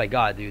 Oh my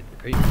God, dude.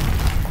 Are you...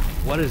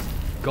 What is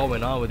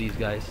going on with these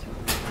guys?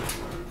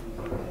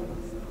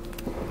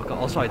 Okay,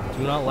 also, I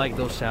do not like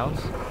those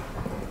sounds.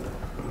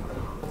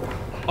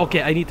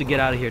 Okay, I need to get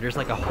out of here. There's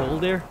like a hole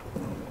there.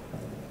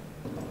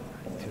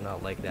 I do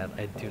not like that.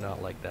 I do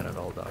not like that at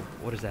all, dog.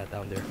 What is that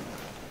down there?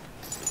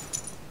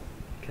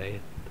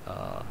 Okay,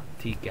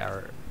 T.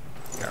 Garrard.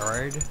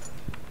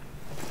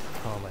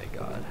 Oh my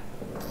God.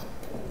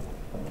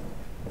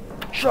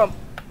 Jump!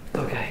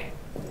 Okay.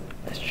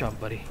 Let's jump,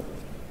 buddy.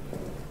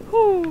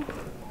 Whoo!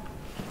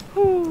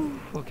 Whoo!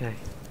 Okay.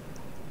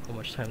 How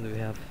much time do we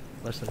have?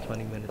 Less than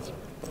 20 minutes.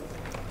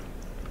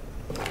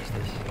 What is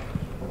this?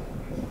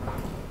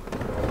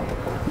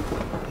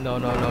 No,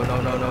 no, no,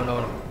 no, no, no,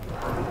 no.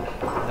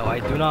 No, I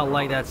do not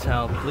like that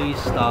sound. Please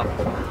stop.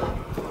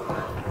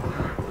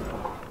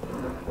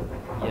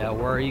 Yeah,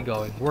 where are you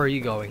going? Where are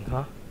you going,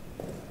 huh?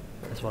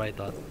 That's what I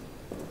thought.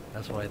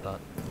 That's what I thought.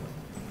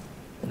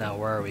 Now,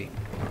 where are we?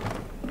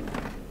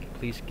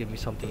 Please give me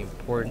something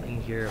important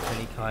in here of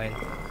any kind.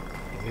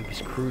 Maybe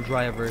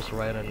screwdrivers,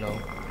 or I don't know.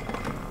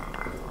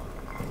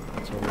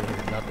 What's over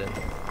here? Nothing.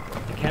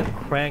 I can't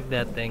crank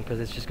that thing because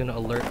it's just gonna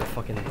alert the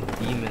fucking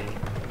demon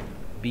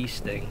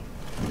beast thing.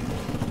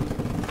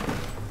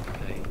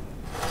 Okay.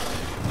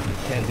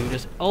 Can't do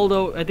this.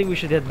 Although, I think we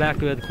should head back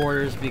to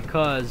headquarters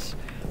because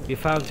we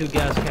found 2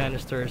 gas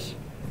canisters.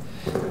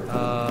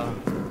 I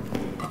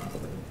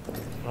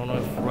don't know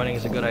if running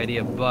is a good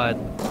idea, but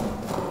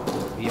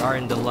we are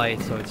in the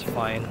light, so it's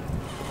fine.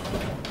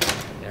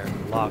 There,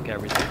 lock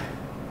everything.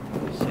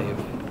 Save.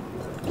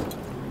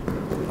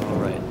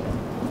 Alright.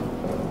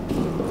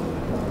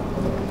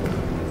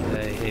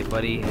 Okay, hey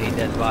buddy, hey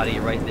dead body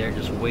right there,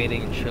 just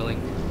waiting and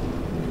chilling.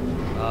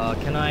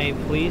 Can I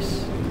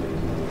please?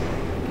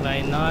 Can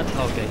I not?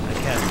 Okay, I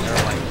can't,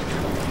 never mind.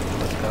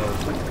 Let's go.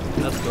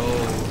 Let's go.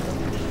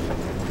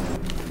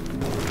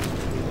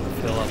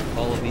 Fill up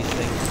all of these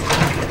things.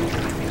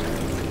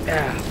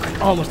 Yeah,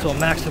 almost to a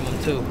maximum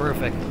too,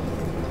 perfect.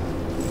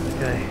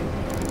 Okay.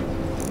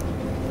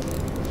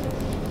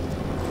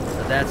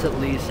 That's at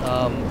least,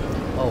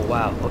 oh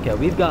wow, okay,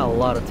 we've got a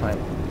lot of time.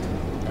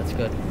 That's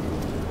good.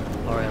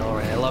 Alright,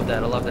 I love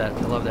that, I love that,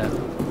 I love that.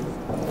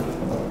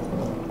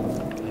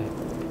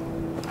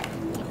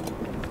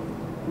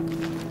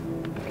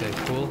 Okay,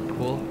 cool,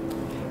 cool.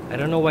 I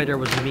don't know why there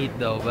was meat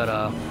though, but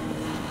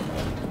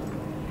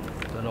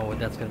don't know what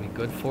that's gonna be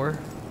good for.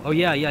 Oh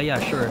yeah,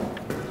 sure.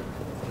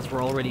 Since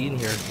we're already in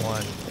here.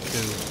 1, 2, 3,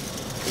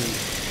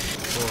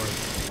 4,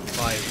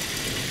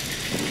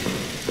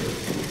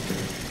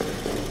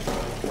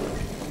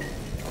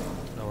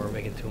 5. No, we're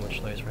making too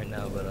much noise right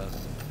now, but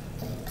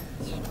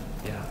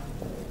yeah.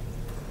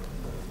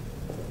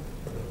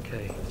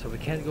 Okay, so we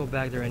can't go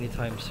back there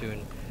anytime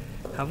soon.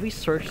 Have we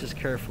searched this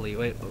carefully?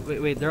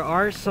 Wait. There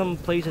are some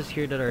places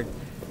here that are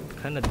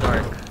kind of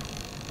dark.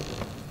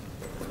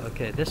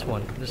 Okay, this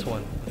one. What is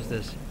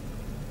this?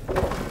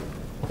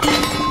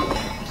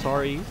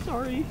 Sorry.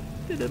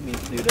 Didn't mean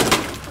to do that.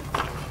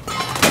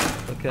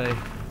 Okay.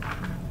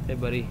 Hey,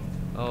 buddy.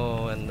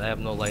 Oh, and I have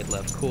no light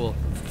left. Cool.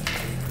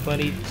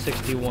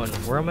 2061.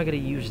 Where am I gonna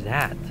use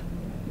that?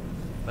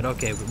 But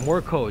okay,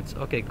 more codes.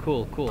 Okay,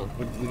 cool.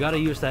 We gotta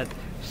use that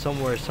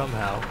somewhere,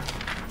 somehow.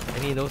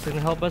 Any of those that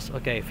can help us?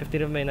 Okay,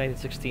 15th of May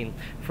 1916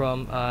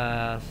 from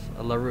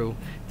LaRue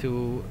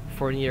to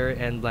Fournier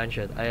and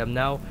Blanchett. I am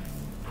now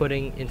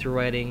putting into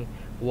writing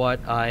what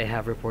I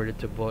have reported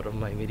to both of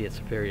my immediate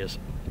superiors.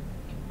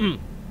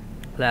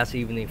 Last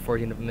evening,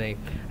 14th of May,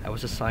 I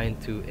was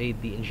assigned to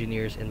aid the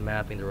engineers in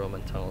mapping the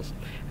Roman tunnels.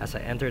 As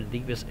I entered the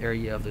deepest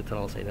area of the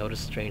tunnels, I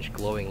noticed strange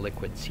glowing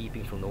liquid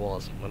seeping from the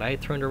walls. When I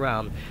turned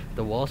around,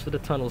 the walls of the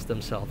tunnels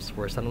themselves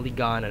were suddenly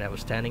gone, and I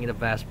was standing in a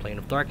vast plain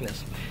of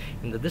darkness.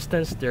 In the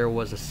distance, there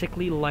was a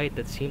sickly light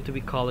that seemed to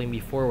be calling me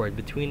forward.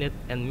 Between it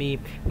and me,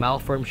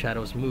 malformed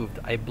shadows moved.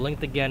 I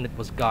blinked again, it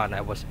was gone. I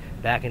was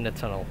back in the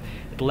tunnel.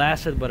 It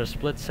lasted but a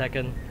split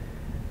second.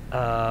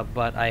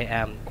 But I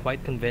am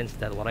quite convinced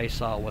that what I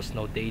saw was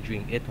no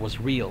daydream, it was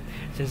real.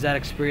 Since that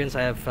experience,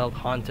 I have felt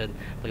haunted,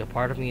 like a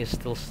part of me is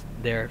still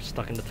there,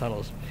 stuck in the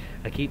tunnels.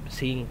 I keep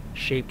seeing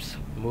shapes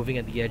moving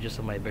at the edges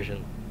of my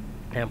vision.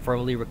 I am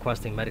formally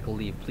requesting medical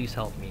leave. Please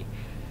help me.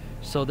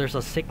 So there's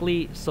a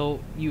sickly, so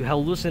you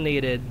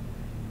hallucinated.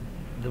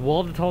 The wall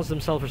of the tunnels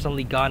themselves were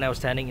suddenly gone. I was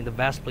standing in the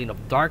vast plain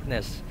of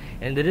darkness.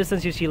 And in the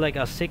distance, you see like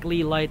a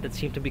sickly light that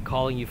seemed to be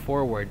calling you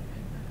forward.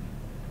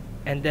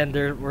 And then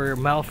there were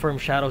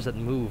malformed shadows that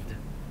moved.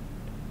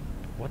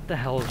 What the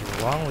hell is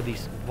wrong with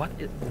these? What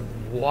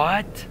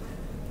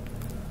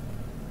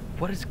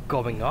is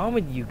going on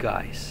with you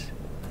guys?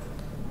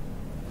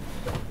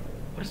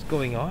 What is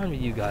going on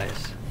with you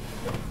guys?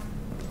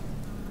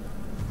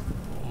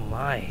 Oh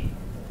my.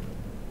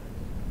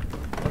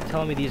 Don't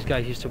tell me these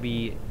guys used to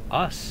be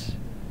us.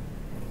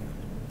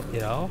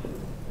 You know?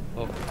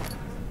 Oh.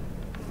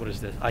 What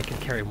is this? I can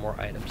carry more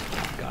items.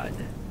 Thank God.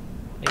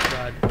 Thank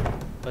God.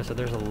 Oh, so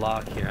there's a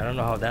lock here. I don't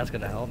know how that's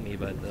gonna help me,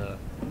 but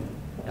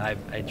I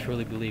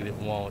truly believe it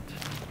won't.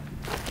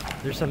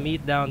 There's some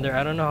meat down there.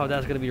 I don't know how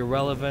that's gonna be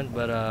relevant,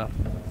 but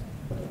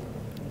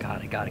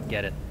God, I gotta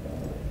get it.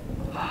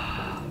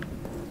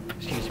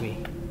 Excuse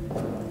me.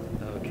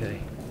 Okay.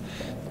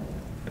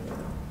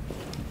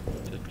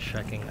 Just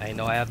checking. I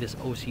know I have this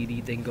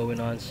OCD thing going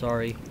on.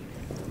 Sorry.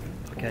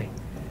 Okay.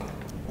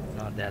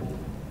 Not that.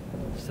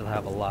 Still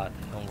have a lot.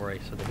 Don't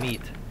worry. So the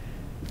meat.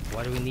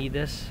 Why do we need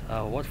this?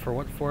 What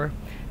for?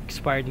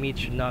 Expired meat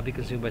should not be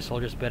consumed by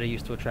soldiers. Better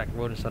used to attract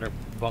rodents and other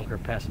bunker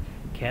pests.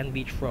 Can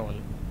be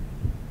thrown.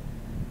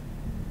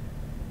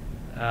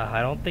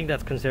 I don't think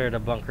that's considered a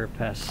bunker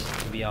pest,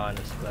 to be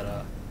honest.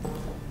 But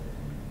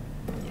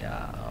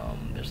yeah,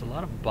 there's a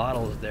lot of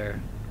bottles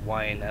there.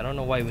 Wine. I don't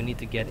know why we need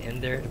to get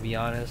in there, to be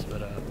honest.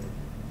 But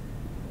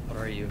what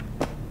are you?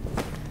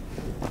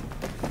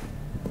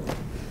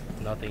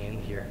 Nothing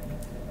in here.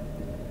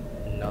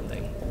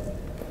 Nothing.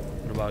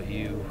 What about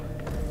you?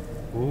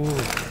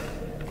 Ooh.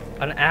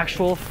 An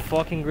actual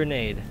fucking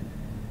grenade.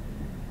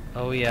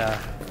 Oh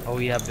yeah. Oh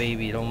yeah,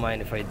 baby. Don't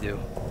mind if I do.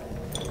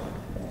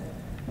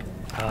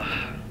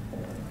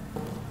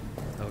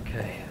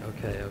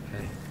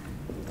 Okay.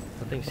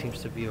 Nothing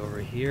seems to be over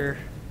here.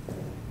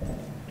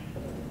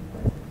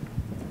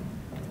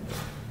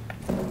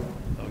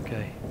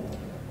 Okay.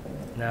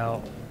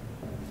 Now,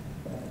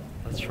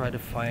 let's try to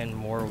find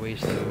more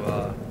ways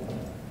to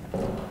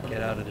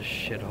get out of this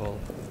shithole.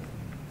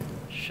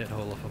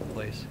 Shithole of a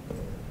place.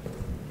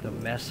 The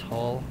mess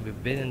hall.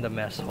 We've been in the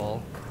mess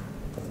hall.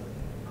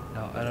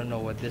 Now, I don't know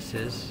what this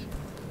is.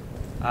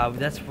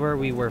 That's where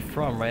we were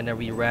from, right? And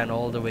we ran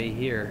all the way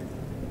here.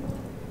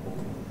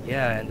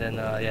 Yeah, and then,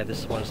 yeah,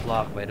 this one's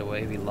locked, by the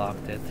way. We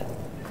locked it.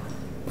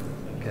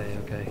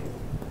 Okay.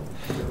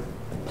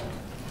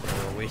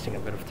 We're wasting a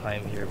bit of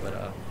time here,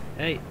 but,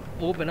 hey,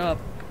 open up.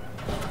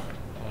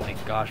 Oh my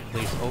gosh,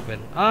 please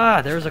open.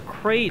 Ah, there's a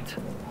crate.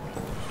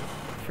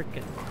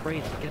 Freaking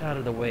crate. Get out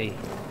of the way.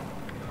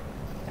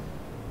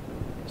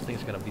 This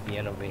thing's gonna be the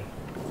end of me.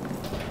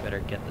 Better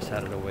get this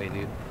out of the way,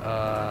 dude.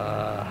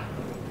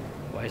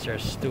 Why is there a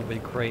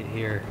stupid crate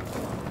here?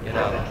 Get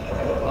out.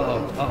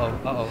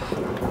 Uh-oh.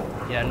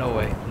 Yeah, no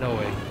way.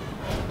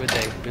 Good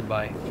day.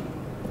 Goodbye.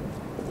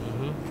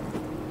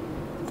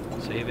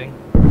 Saving.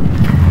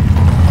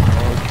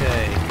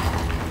 Okay.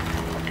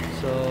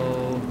 So...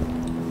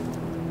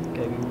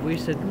 okay, we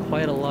wasted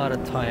quite a lot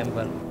of time,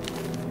 but...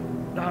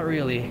 not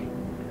really.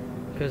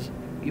 Because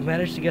we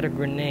managed to get a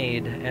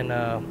grenade and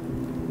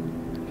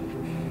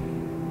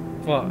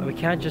well, we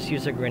can't just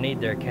use a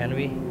grenade there, can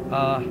we?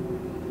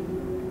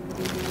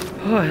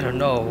 Oh, I don't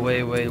know.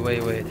 Wait.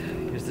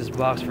 Use this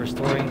box for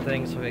storing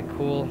things. Okay,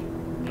 cool.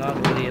 Not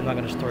really. I'm not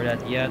gonna store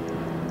that yet.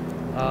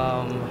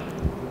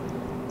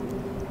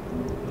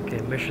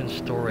 Okay, mission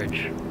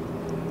storage.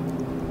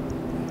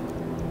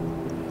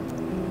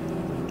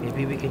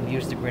 Maybe we can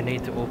use the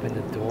grenade to open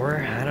the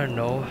door. I don't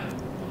know.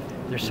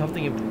 There's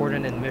something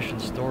important in mission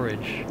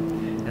storage,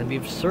 and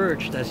we've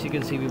searched. As you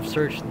can see, we've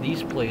searched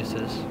these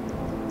places.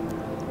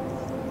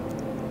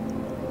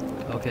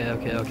 Okay.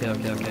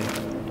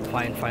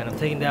 Fine. I'm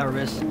taking that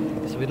risk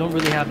because we don't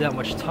really have that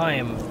much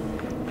time.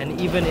 And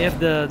even if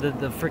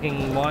the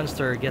freaking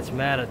monster gets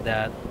mad at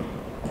that,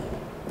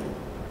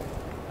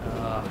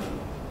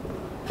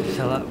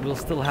 we'll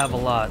still have a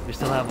lot. We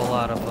still have a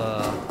lot of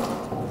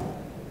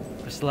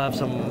we still have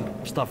some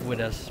stuff with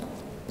us.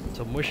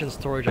 So mission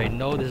storage. I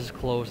know this is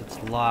closed. It's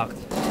locked.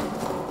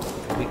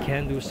 We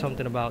can do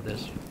something about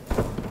this.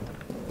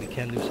 We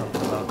can do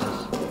something about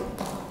this.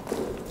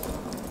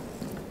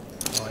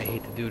 Oh, I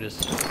hate to do this.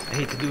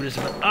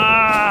 But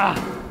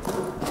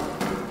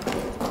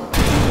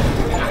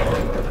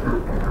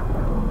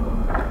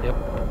Yep.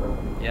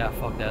 Yeah,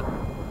 fuck that.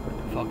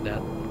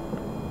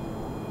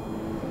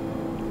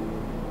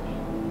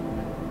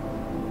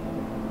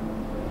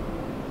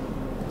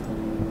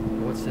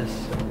 What's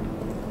this?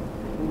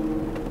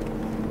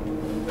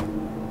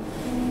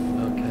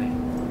 Okay.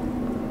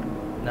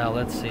 Now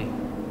let's see.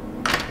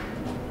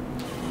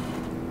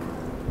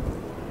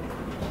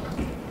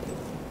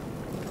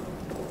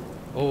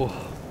 Oh,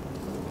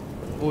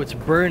 it's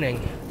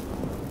burning.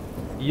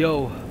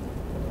 Yo.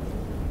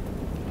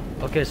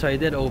 Okay, so I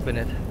did open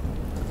it.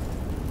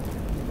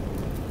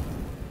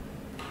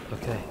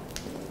 Okay.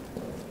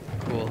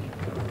 Cool.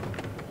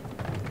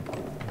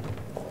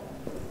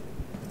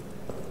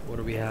 What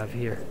do we have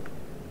here?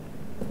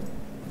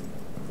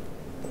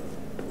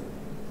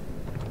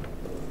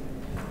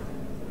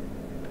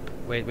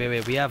 Wait.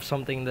 We have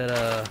something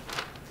that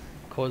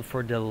code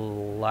for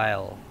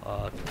Delisle.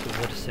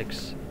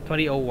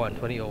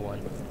 2001.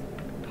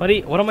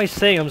 What am I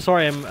saying? I'm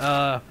sorry. I'm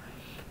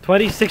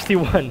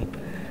 2061.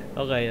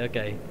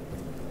 Okay.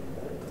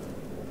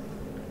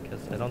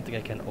 Because I don't think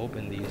I can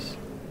open these.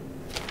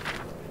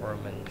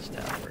 Foreman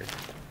Stafford.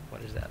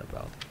 What is that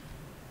about?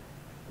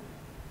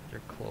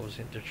 They're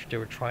closing. They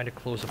were trying to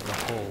close up the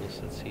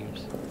holes. It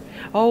seems.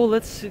 Oh,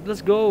 let's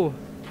go.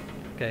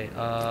 Okay.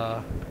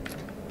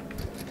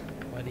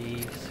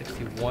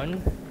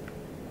 2061.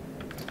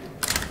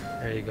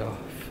 There you go.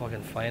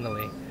 Fucking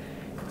finally.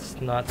 It's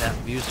not that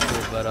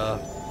useful, but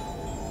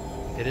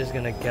it is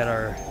gonna get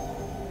our.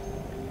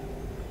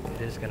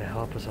 It is gonna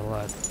help us a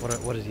lot.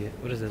 What is it?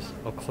 What is this?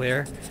 Oh,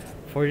 clear.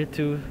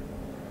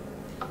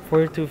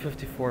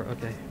 4254.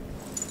 Okay.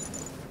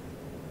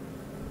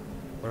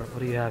 What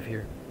do you have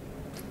here?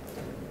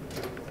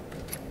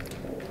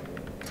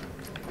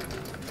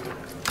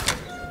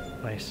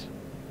 Nice.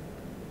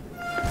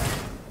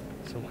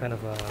 Some kind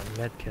of a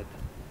med kit.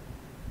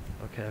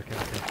 Okay.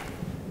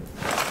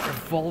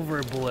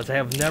 Revolver bullets. I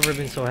have never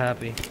been so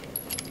happy.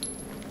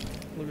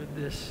 Look at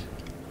this.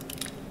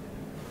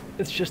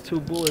 It's just 2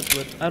 bullets,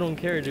 but I don't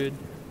care, dude.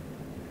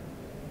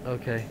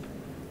 Okay.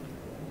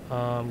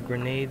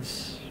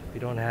 Grenades. We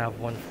don't have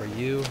one for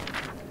you.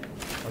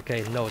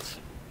 Okay, notes.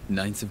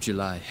 9th of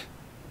July.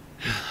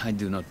 I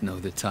do not know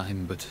the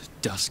time, but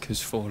dusk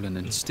has fallen,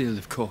 and still,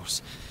 of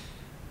course,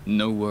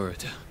 no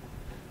word.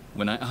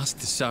 When I asked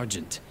the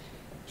sergeant,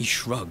 he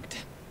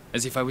shrugged,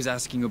 as if I was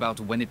asking about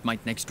when it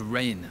might next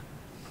rain.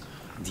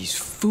 These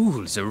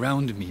fools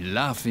around me,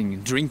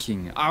 laughing,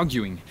 drinking,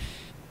 arguing.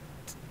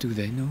 Do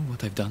they know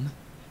what I've done?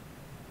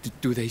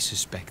 Do they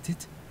suspect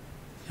it?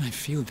 I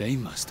feel they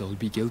must all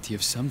be guilty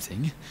of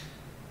something.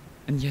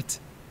 And yet,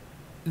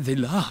 they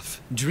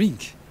laugh,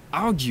 drink,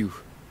 argue.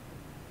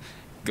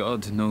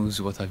 God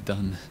knows what I've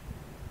done.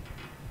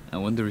 I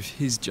wonder if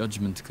his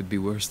judgment could be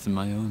worse than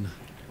my own.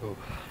 Oh.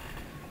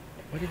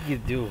 What did you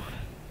do,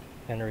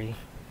 Henry?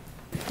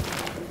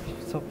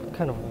 What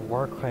kind of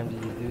war crime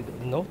did you do?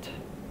 Note?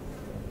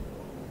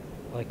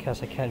 Well, I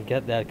guess I can't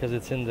get that because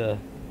it's in the...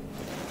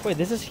 Wait,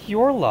 this is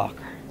your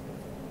locker.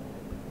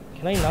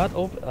 Can I not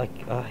open... I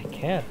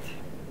can't.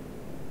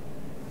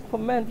 Oh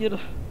man,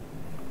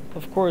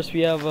 of course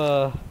we have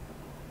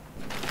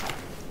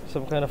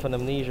some kind of an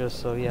amnesia,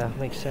 so yeah,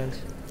 makes sense.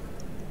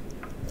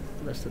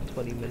 Less than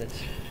 20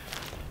 minutes.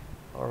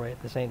 Alright,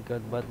 this ain't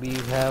good, but we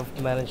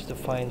have managed to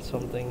find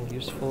something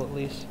useful at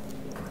least.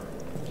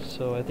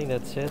 So I think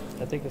that's it.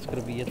 I think that's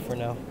gonna be it for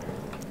now.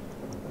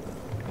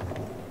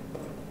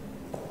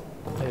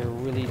 I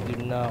really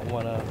do not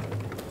wanna...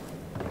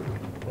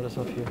 What is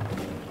up here?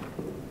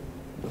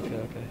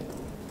 Okay.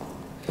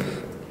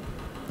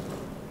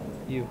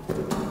 You.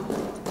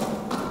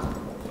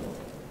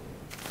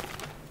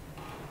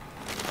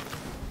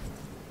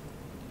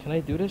 Can I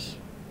do this?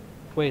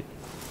 Wait.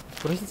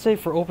 What does it say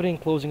for opening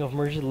and closing of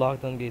emergency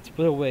lockdown gates?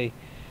 Put away.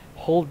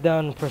 Hold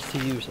down and press to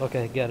use.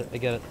 Okay, I get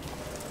it.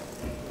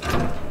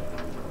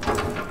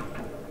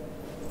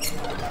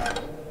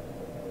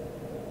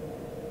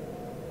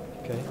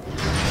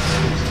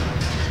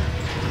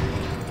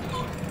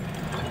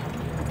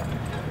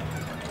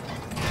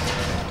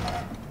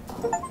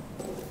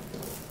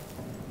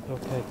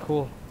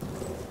 cool.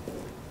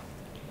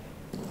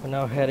 We're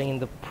now heading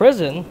into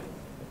prison.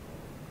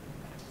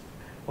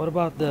 What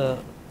about the...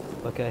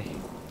 Okay.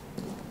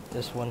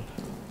 This one.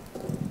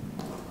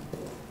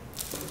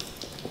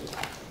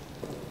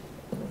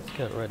 Let's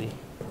get ready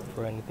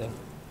for anything.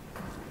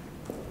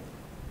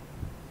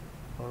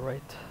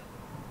 Alright.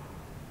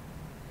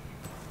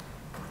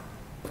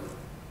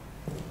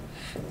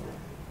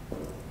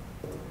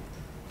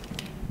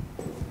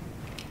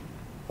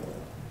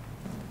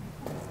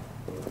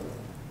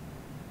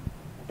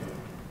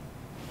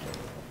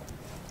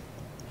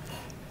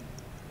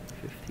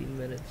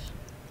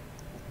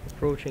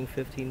 Approaching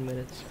 15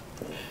 minutes,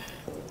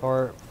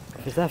 or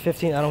if it's not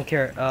 15, I don't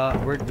care.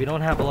 We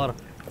don't have a lot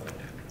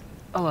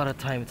of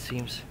time, it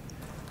seems.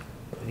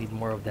 We need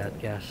more of that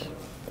gas.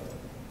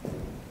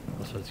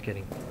 Also, it's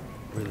getting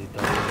really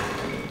dark.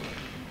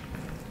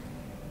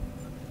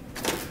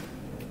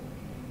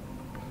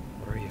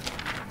 Where are you?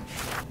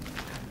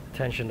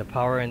 Attention, the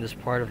power in this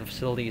part of the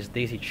facility is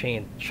daisy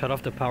chained. Shut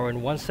off the power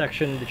in one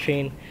section of the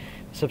chain,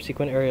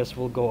 subsequent areas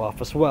will go off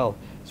as well.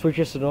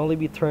 Switches should only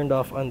be turned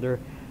off under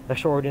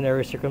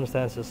extraordinary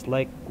circumstances,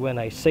 like when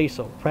I say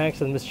so.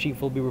 Pranks and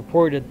mischief will be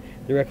reported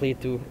directly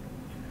to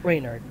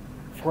Reynard,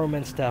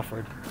 Foreman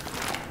Stafford.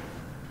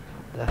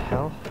 The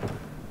hell?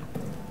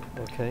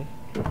 Okay.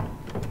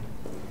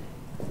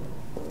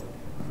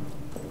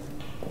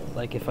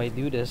 Like if I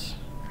do this,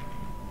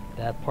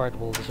 that part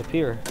will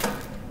disappear.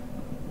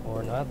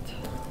 Or not.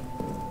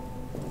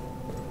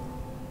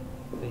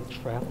 They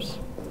traps.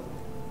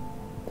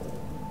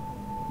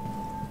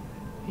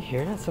 You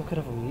hear that? Some kind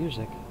of a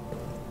music.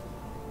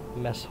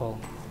 Mess hall.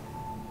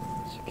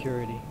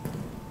 Security.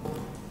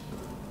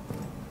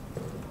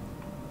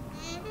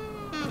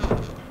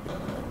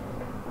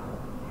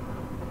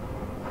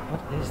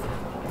 What is that?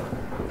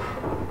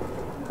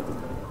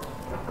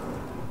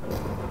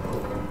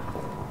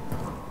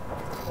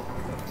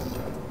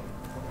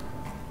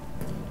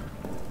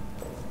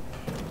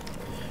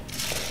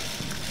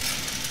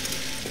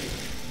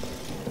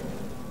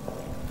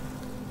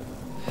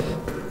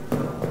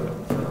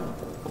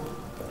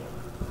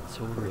 It's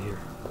over here.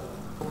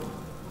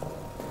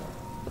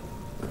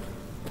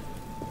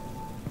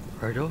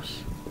 Are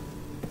those?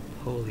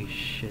 Holy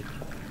shit.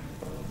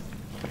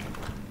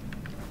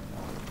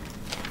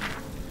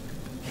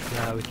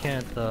 Nah, we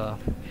can't,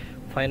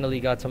 finally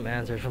got some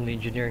answers from the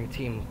engineering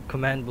team.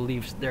 Command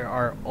believes there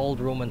are old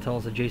Roman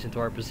tunnels adjacent to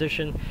our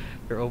position.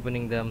 They're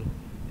opening them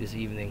this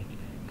evening.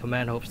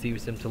 Command hopes to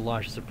use them to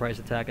launch a surprise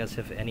attack, as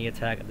if any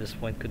attack at this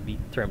point could be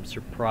termed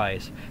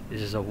surprise.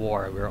 This is a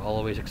war. We're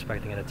always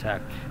expecting an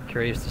attack.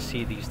 Curious to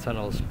see these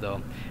tunnels,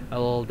 though. A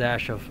little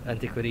dash of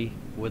antiquity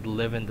would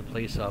liven the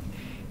place up.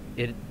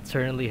 It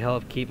certainly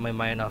helped keep my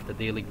mind off the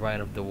daily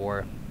grind of the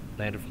war.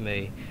 9th of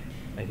May,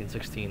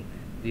 1916.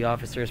 The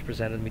officers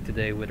presented me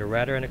today with a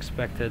rather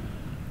unexpected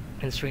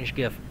and strange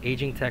gift.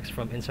 Aging text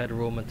from inside the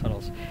Roman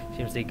tunnels.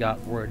 Seems they got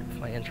word of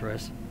my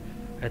interest.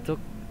 I took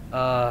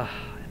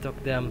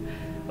them,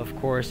 of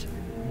course,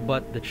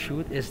 but the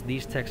truth is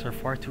these texts are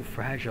far too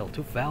fragile,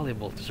 too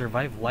valuable to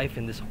survive life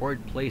in this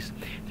horrid place.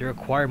 They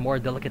require more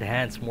delicate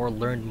hands, more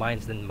learned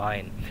minds than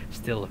mine.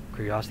 Still,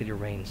 curiosity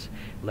reigns.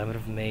 11th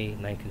of May,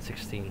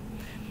 1916.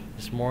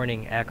 This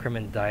morning,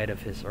 Ackerman died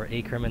of his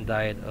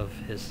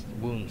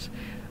wounds.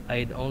 I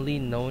had only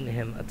known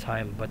him a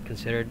time, but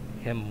considered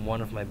him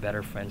one of my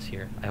better friends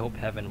here. I hope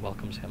heaven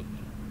welcomes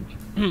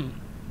him.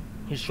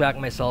 Distract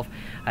myself.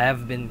 I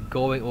have been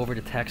going over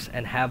the text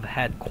and have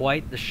had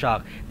quite the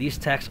shock. These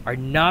texts are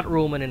not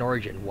Roman in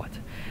origin. What?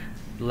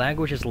 The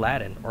language is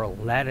Latin, or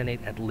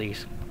Latinate at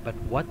least, but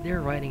what they're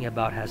writing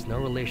about has no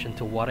relation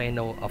to what I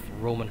know of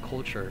Roman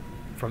culture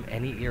from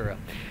any era.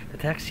 The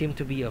texts seem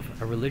to be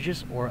of a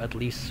religious or at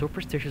least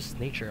superstitious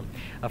nature.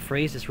 A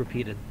phrase is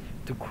repeated,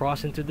 to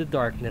cross into the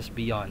darkness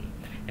beyond,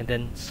 and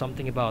then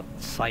something about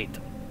sight.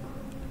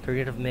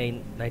 30th of May,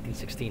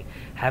 1916.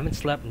 Haven't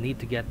slept, need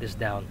to get this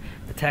down.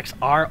 The texts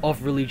are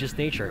of religious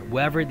nature.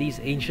 Whoever these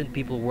ancient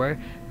people were,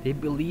 they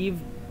believed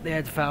they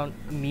had found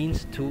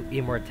means to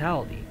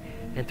immortality.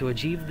 And to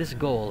achieve this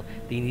goal,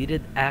 they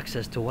needed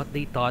access to what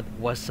they thought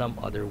was some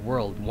other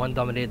world, one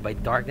dominated by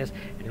darkness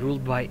and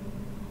ruled by,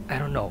 I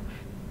don't know.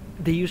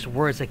 They use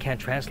words I can't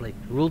translate.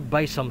 Ruled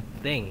by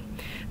something.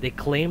 They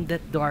claimed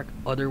that dark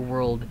other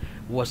world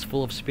was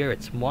full of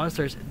spirits,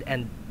 monsters,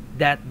 and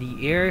that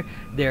the air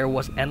there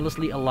was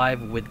endlessly alive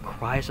with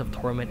cries of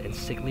torment and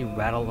sickly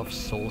rattle of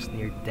souls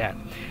near death.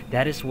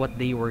 That is what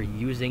they were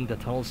using the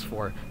tunnels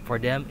for. For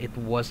them, it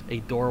was a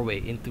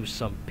doorway into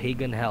some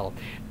pagan hell.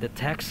 The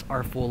texts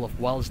are full of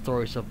wild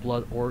stories of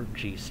blood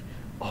orgies,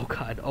 oh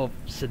god, of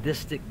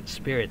sadistic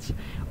spirits,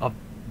 of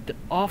the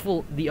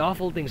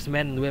awful things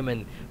men and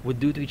women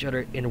would do to each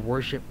other in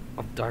worship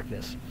of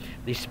darkness.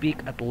 They speak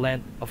at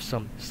length of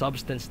some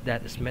substance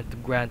that is meant to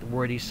grant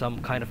worthy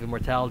some kind of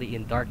immortality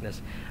in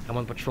darkness. I'm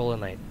on patrol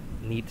tonight.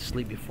 Need to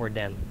sleep before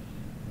then.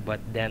 But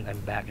then I'm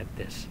back at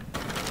this.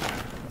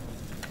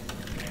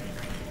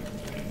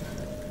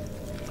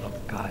 Oh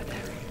god.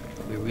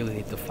 We really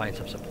need to find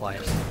some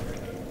supplies.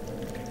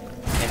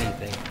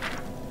 Anything.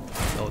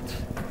 Notes.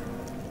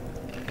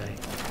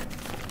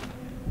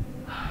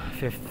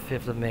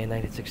 5th of May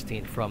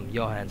 1916 from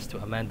Johannes to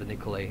Amanda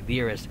Nicolay.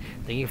 Dearest,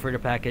 thank you for the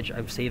package.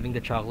 I'm saving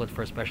the chocolate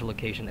for a special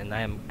occasion and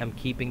I'm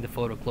keeping the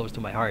photo close to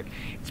my heart.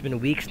 It's been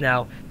weeks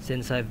now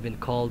since I've been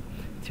called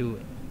to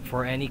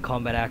for any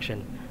combat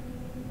action.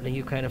 A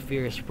new kind of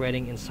fear is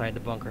spreading inside the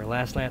bunker.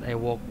 Last night I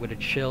woke with a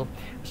chill.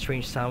 A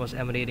strange sound was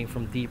emanating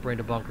from deeper in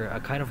the bunker. A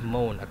kind of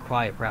moan, a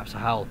cry, perhaps a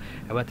howl.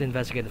 I went to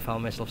investigate and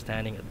found myself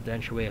standing at the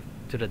entryway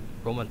to the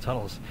Roman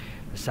tunnels.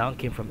 The sound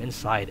came from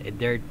inside. I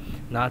dared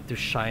not to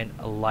shine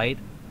a light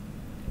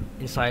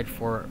inside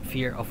for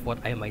fear of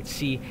what I might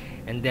see,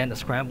 and then a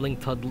scrambling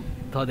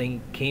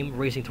thudding came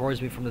racing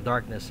towards me from the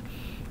darkness.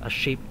 A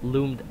shape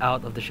loomed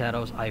out of the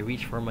shadows. I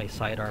reached for my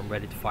sidearm,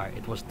 ready to fire.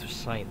 It was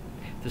Toussaint.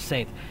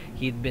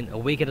 He'd been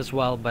awakened as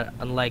well, but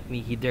unlike me,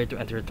 he dared to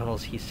enter the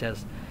tunnels. He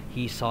says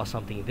he saw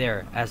something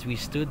there. As we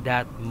stood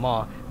that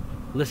maw,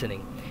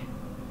 listening,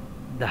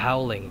 the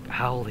howling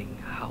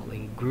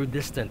grew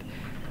distant,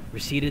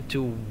 receded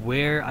to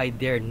where I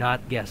dared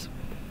not guess.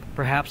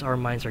 Perhaps our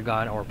minds are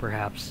gone, or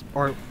perhaps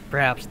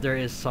there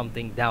is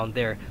something down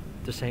there.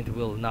 Toussaint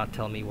will not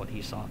tell me what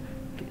he saw.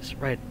 Please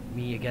write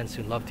me again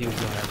soon. Love to you,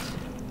 Johannes.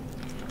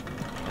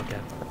 Okay.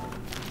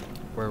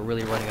 We're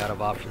really running out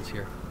of options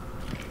here.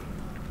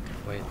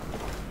 Wait.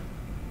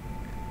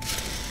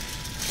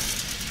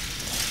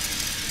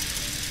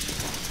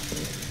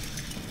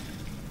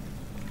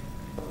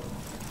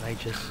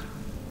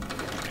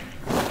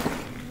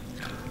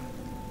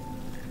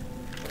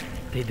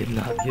 They did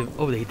not give.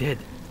 Oh, they did.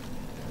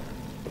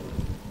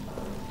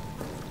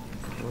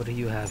 Okay, what do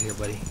you have here,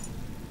 buddy?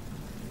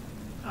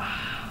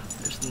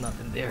 There's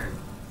nothing there.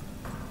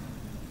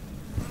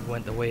 It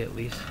went away at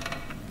least.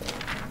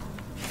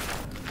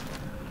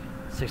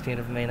 16th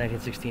of May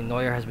 1916.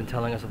 Neuer has been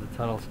telling us of the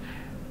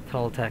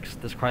tunnel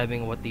text,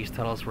 describing what these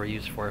tunnels were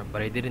used for,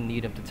 but I didn't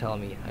need him to tell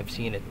me. I've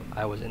seen it.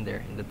 I was in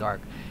there, in the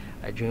dark.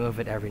 I dream of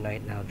it every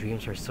night now.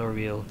 Dreams are so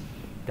real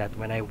that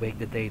when I wake,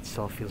 the day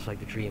itself feels like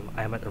the dream.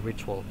 I am at a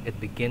ritual. It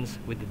begins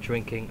with the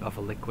drinking of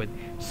a liquid,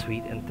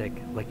 sweet and thick,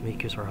 like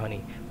mucus or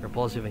honey,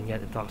 repulsive and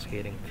yet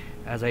intoxicating.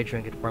 As I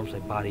drink, it warms my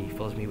body,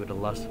 fills me with a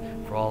lust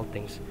for all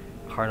things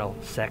carnal,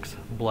 sex,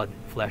 blood,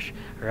 flesh.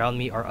 Around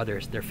me are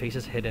others, their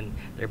faces hidden,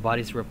 their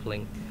bodies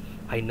rippling.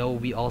 I know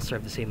we all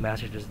serve the same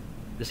message,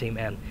 the same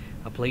end,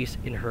 a place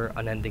in her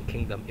unending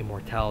kingdom,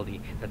 immortality.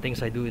 The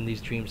things I do in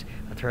these dreams,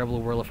 a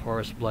terrible world of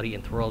horrors, bloody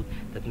and twirled,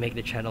 that make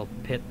the charnel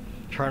pit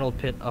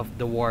of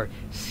the war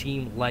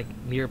seem like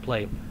mere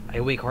play. I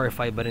wake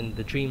horrified, but in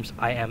the dreams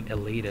I am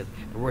elated.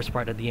 The worst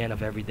part at the end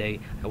of every day,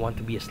 I want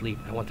to be asleep.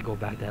 I want to go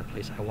back to that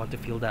place. I want to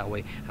feel that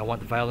way. I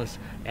want the violence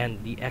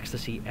and the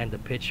ecstasy and the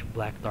pitch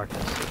black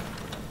darkness.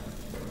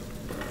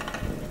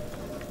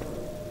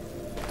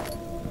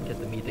 Get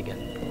the meat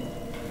again.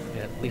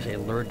 Yeah, at least I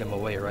lured them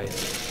away, right?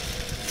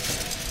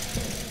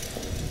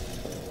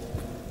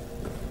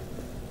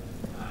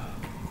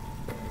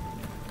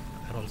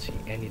 I don't see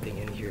anything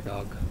in here,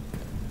 dog.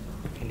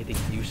 Anything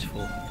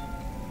useful.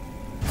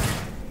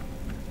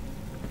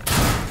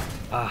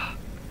 Ah,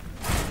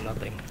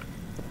 nothing.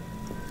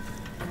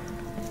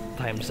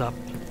 Time's up.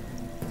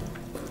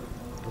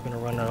 We're gonna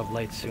run out of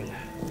light soon.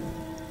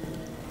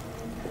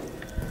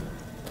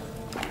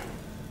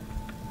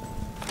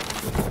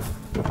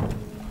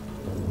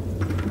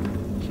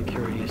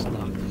 Security is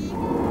locked.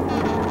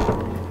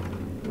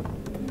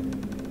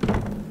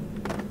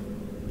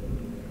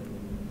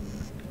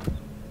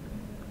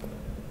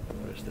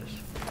 What is this?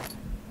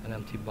 An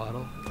empty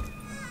bottle?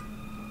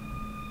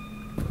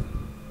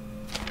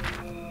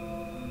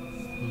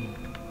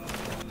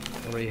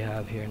 What do we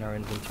have here in our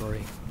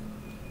inventory?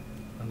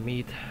 A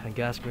meat, a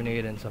gas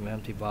grenade, and some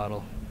empty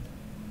bottle.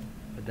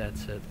 But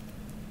that's it.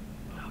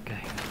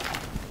 Okay.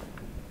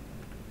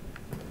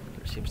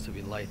 There seems to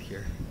be light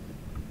here.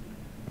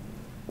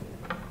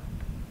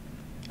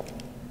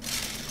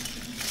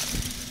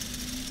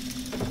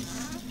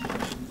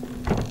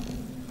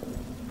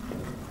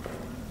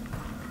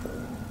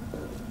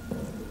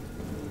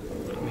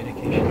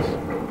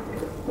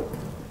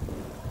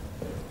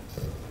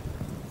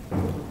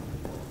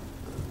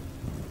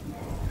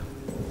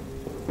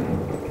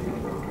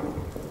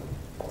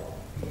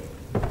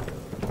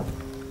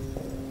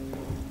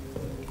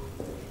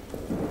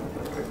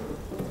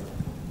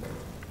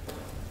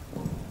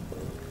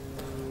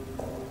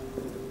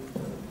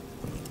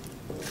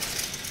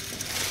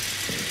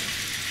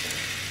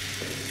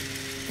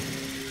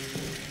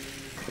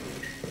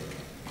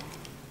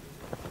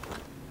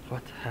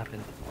 What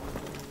happened?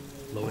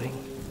 Loading?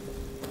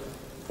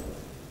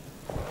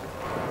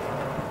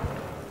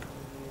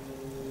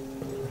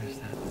 What is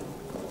that?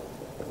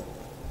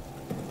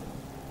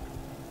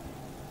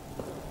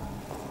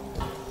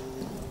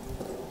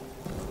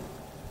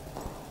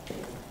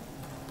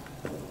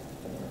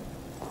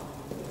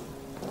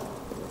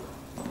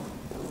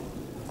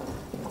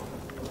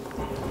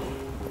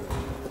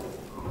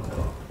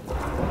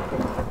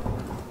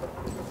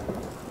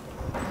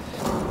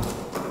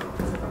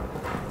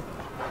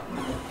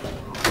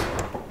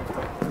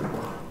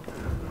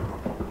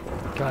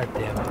 God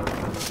damn it.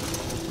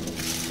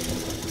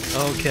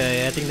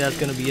 Okay, I think that's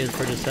gonna be it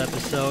for this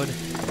episode.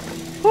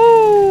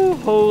 Woo!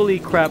 Holy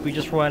crap, we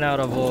just ran out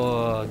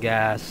of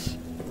gas.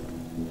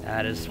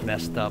 That is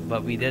messed up,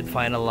 but we did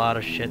find a lot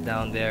of shit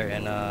down there,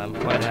 and I'm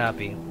quite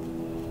happy.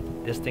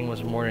 This thing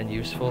was more than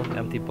useful.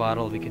 Empty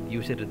bottle, we could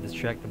use it to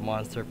distract the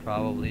monster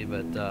probably,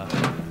 but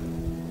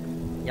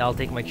yeah, I'll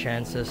take my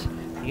chances.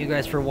 Thank you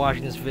guys for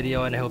watching this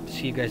video, and I hope to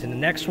see you guys in the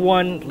next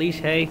one. At least,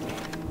 hey,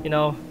 you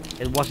know,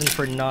 it wasn't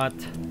for naught,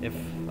 if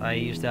I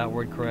used that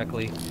word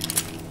correctly.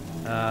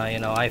 You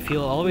know, I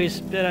feel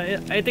always,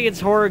 I think it's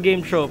horror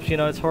game tropes, you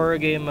know, it's horror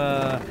game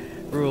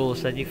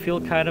rules that you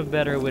feel kind of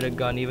better with a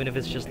gun, even if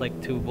it's just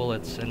like 2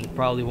 bullets and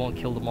probably won't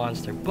kill the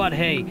monster. But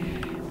hey,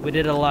 we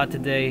did a lot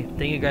today.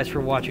 Thank you guys for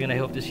watching, and I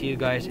hope to see you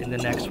guys in the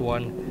next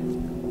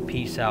one.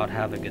 Peace out.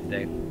 Have a good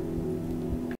day.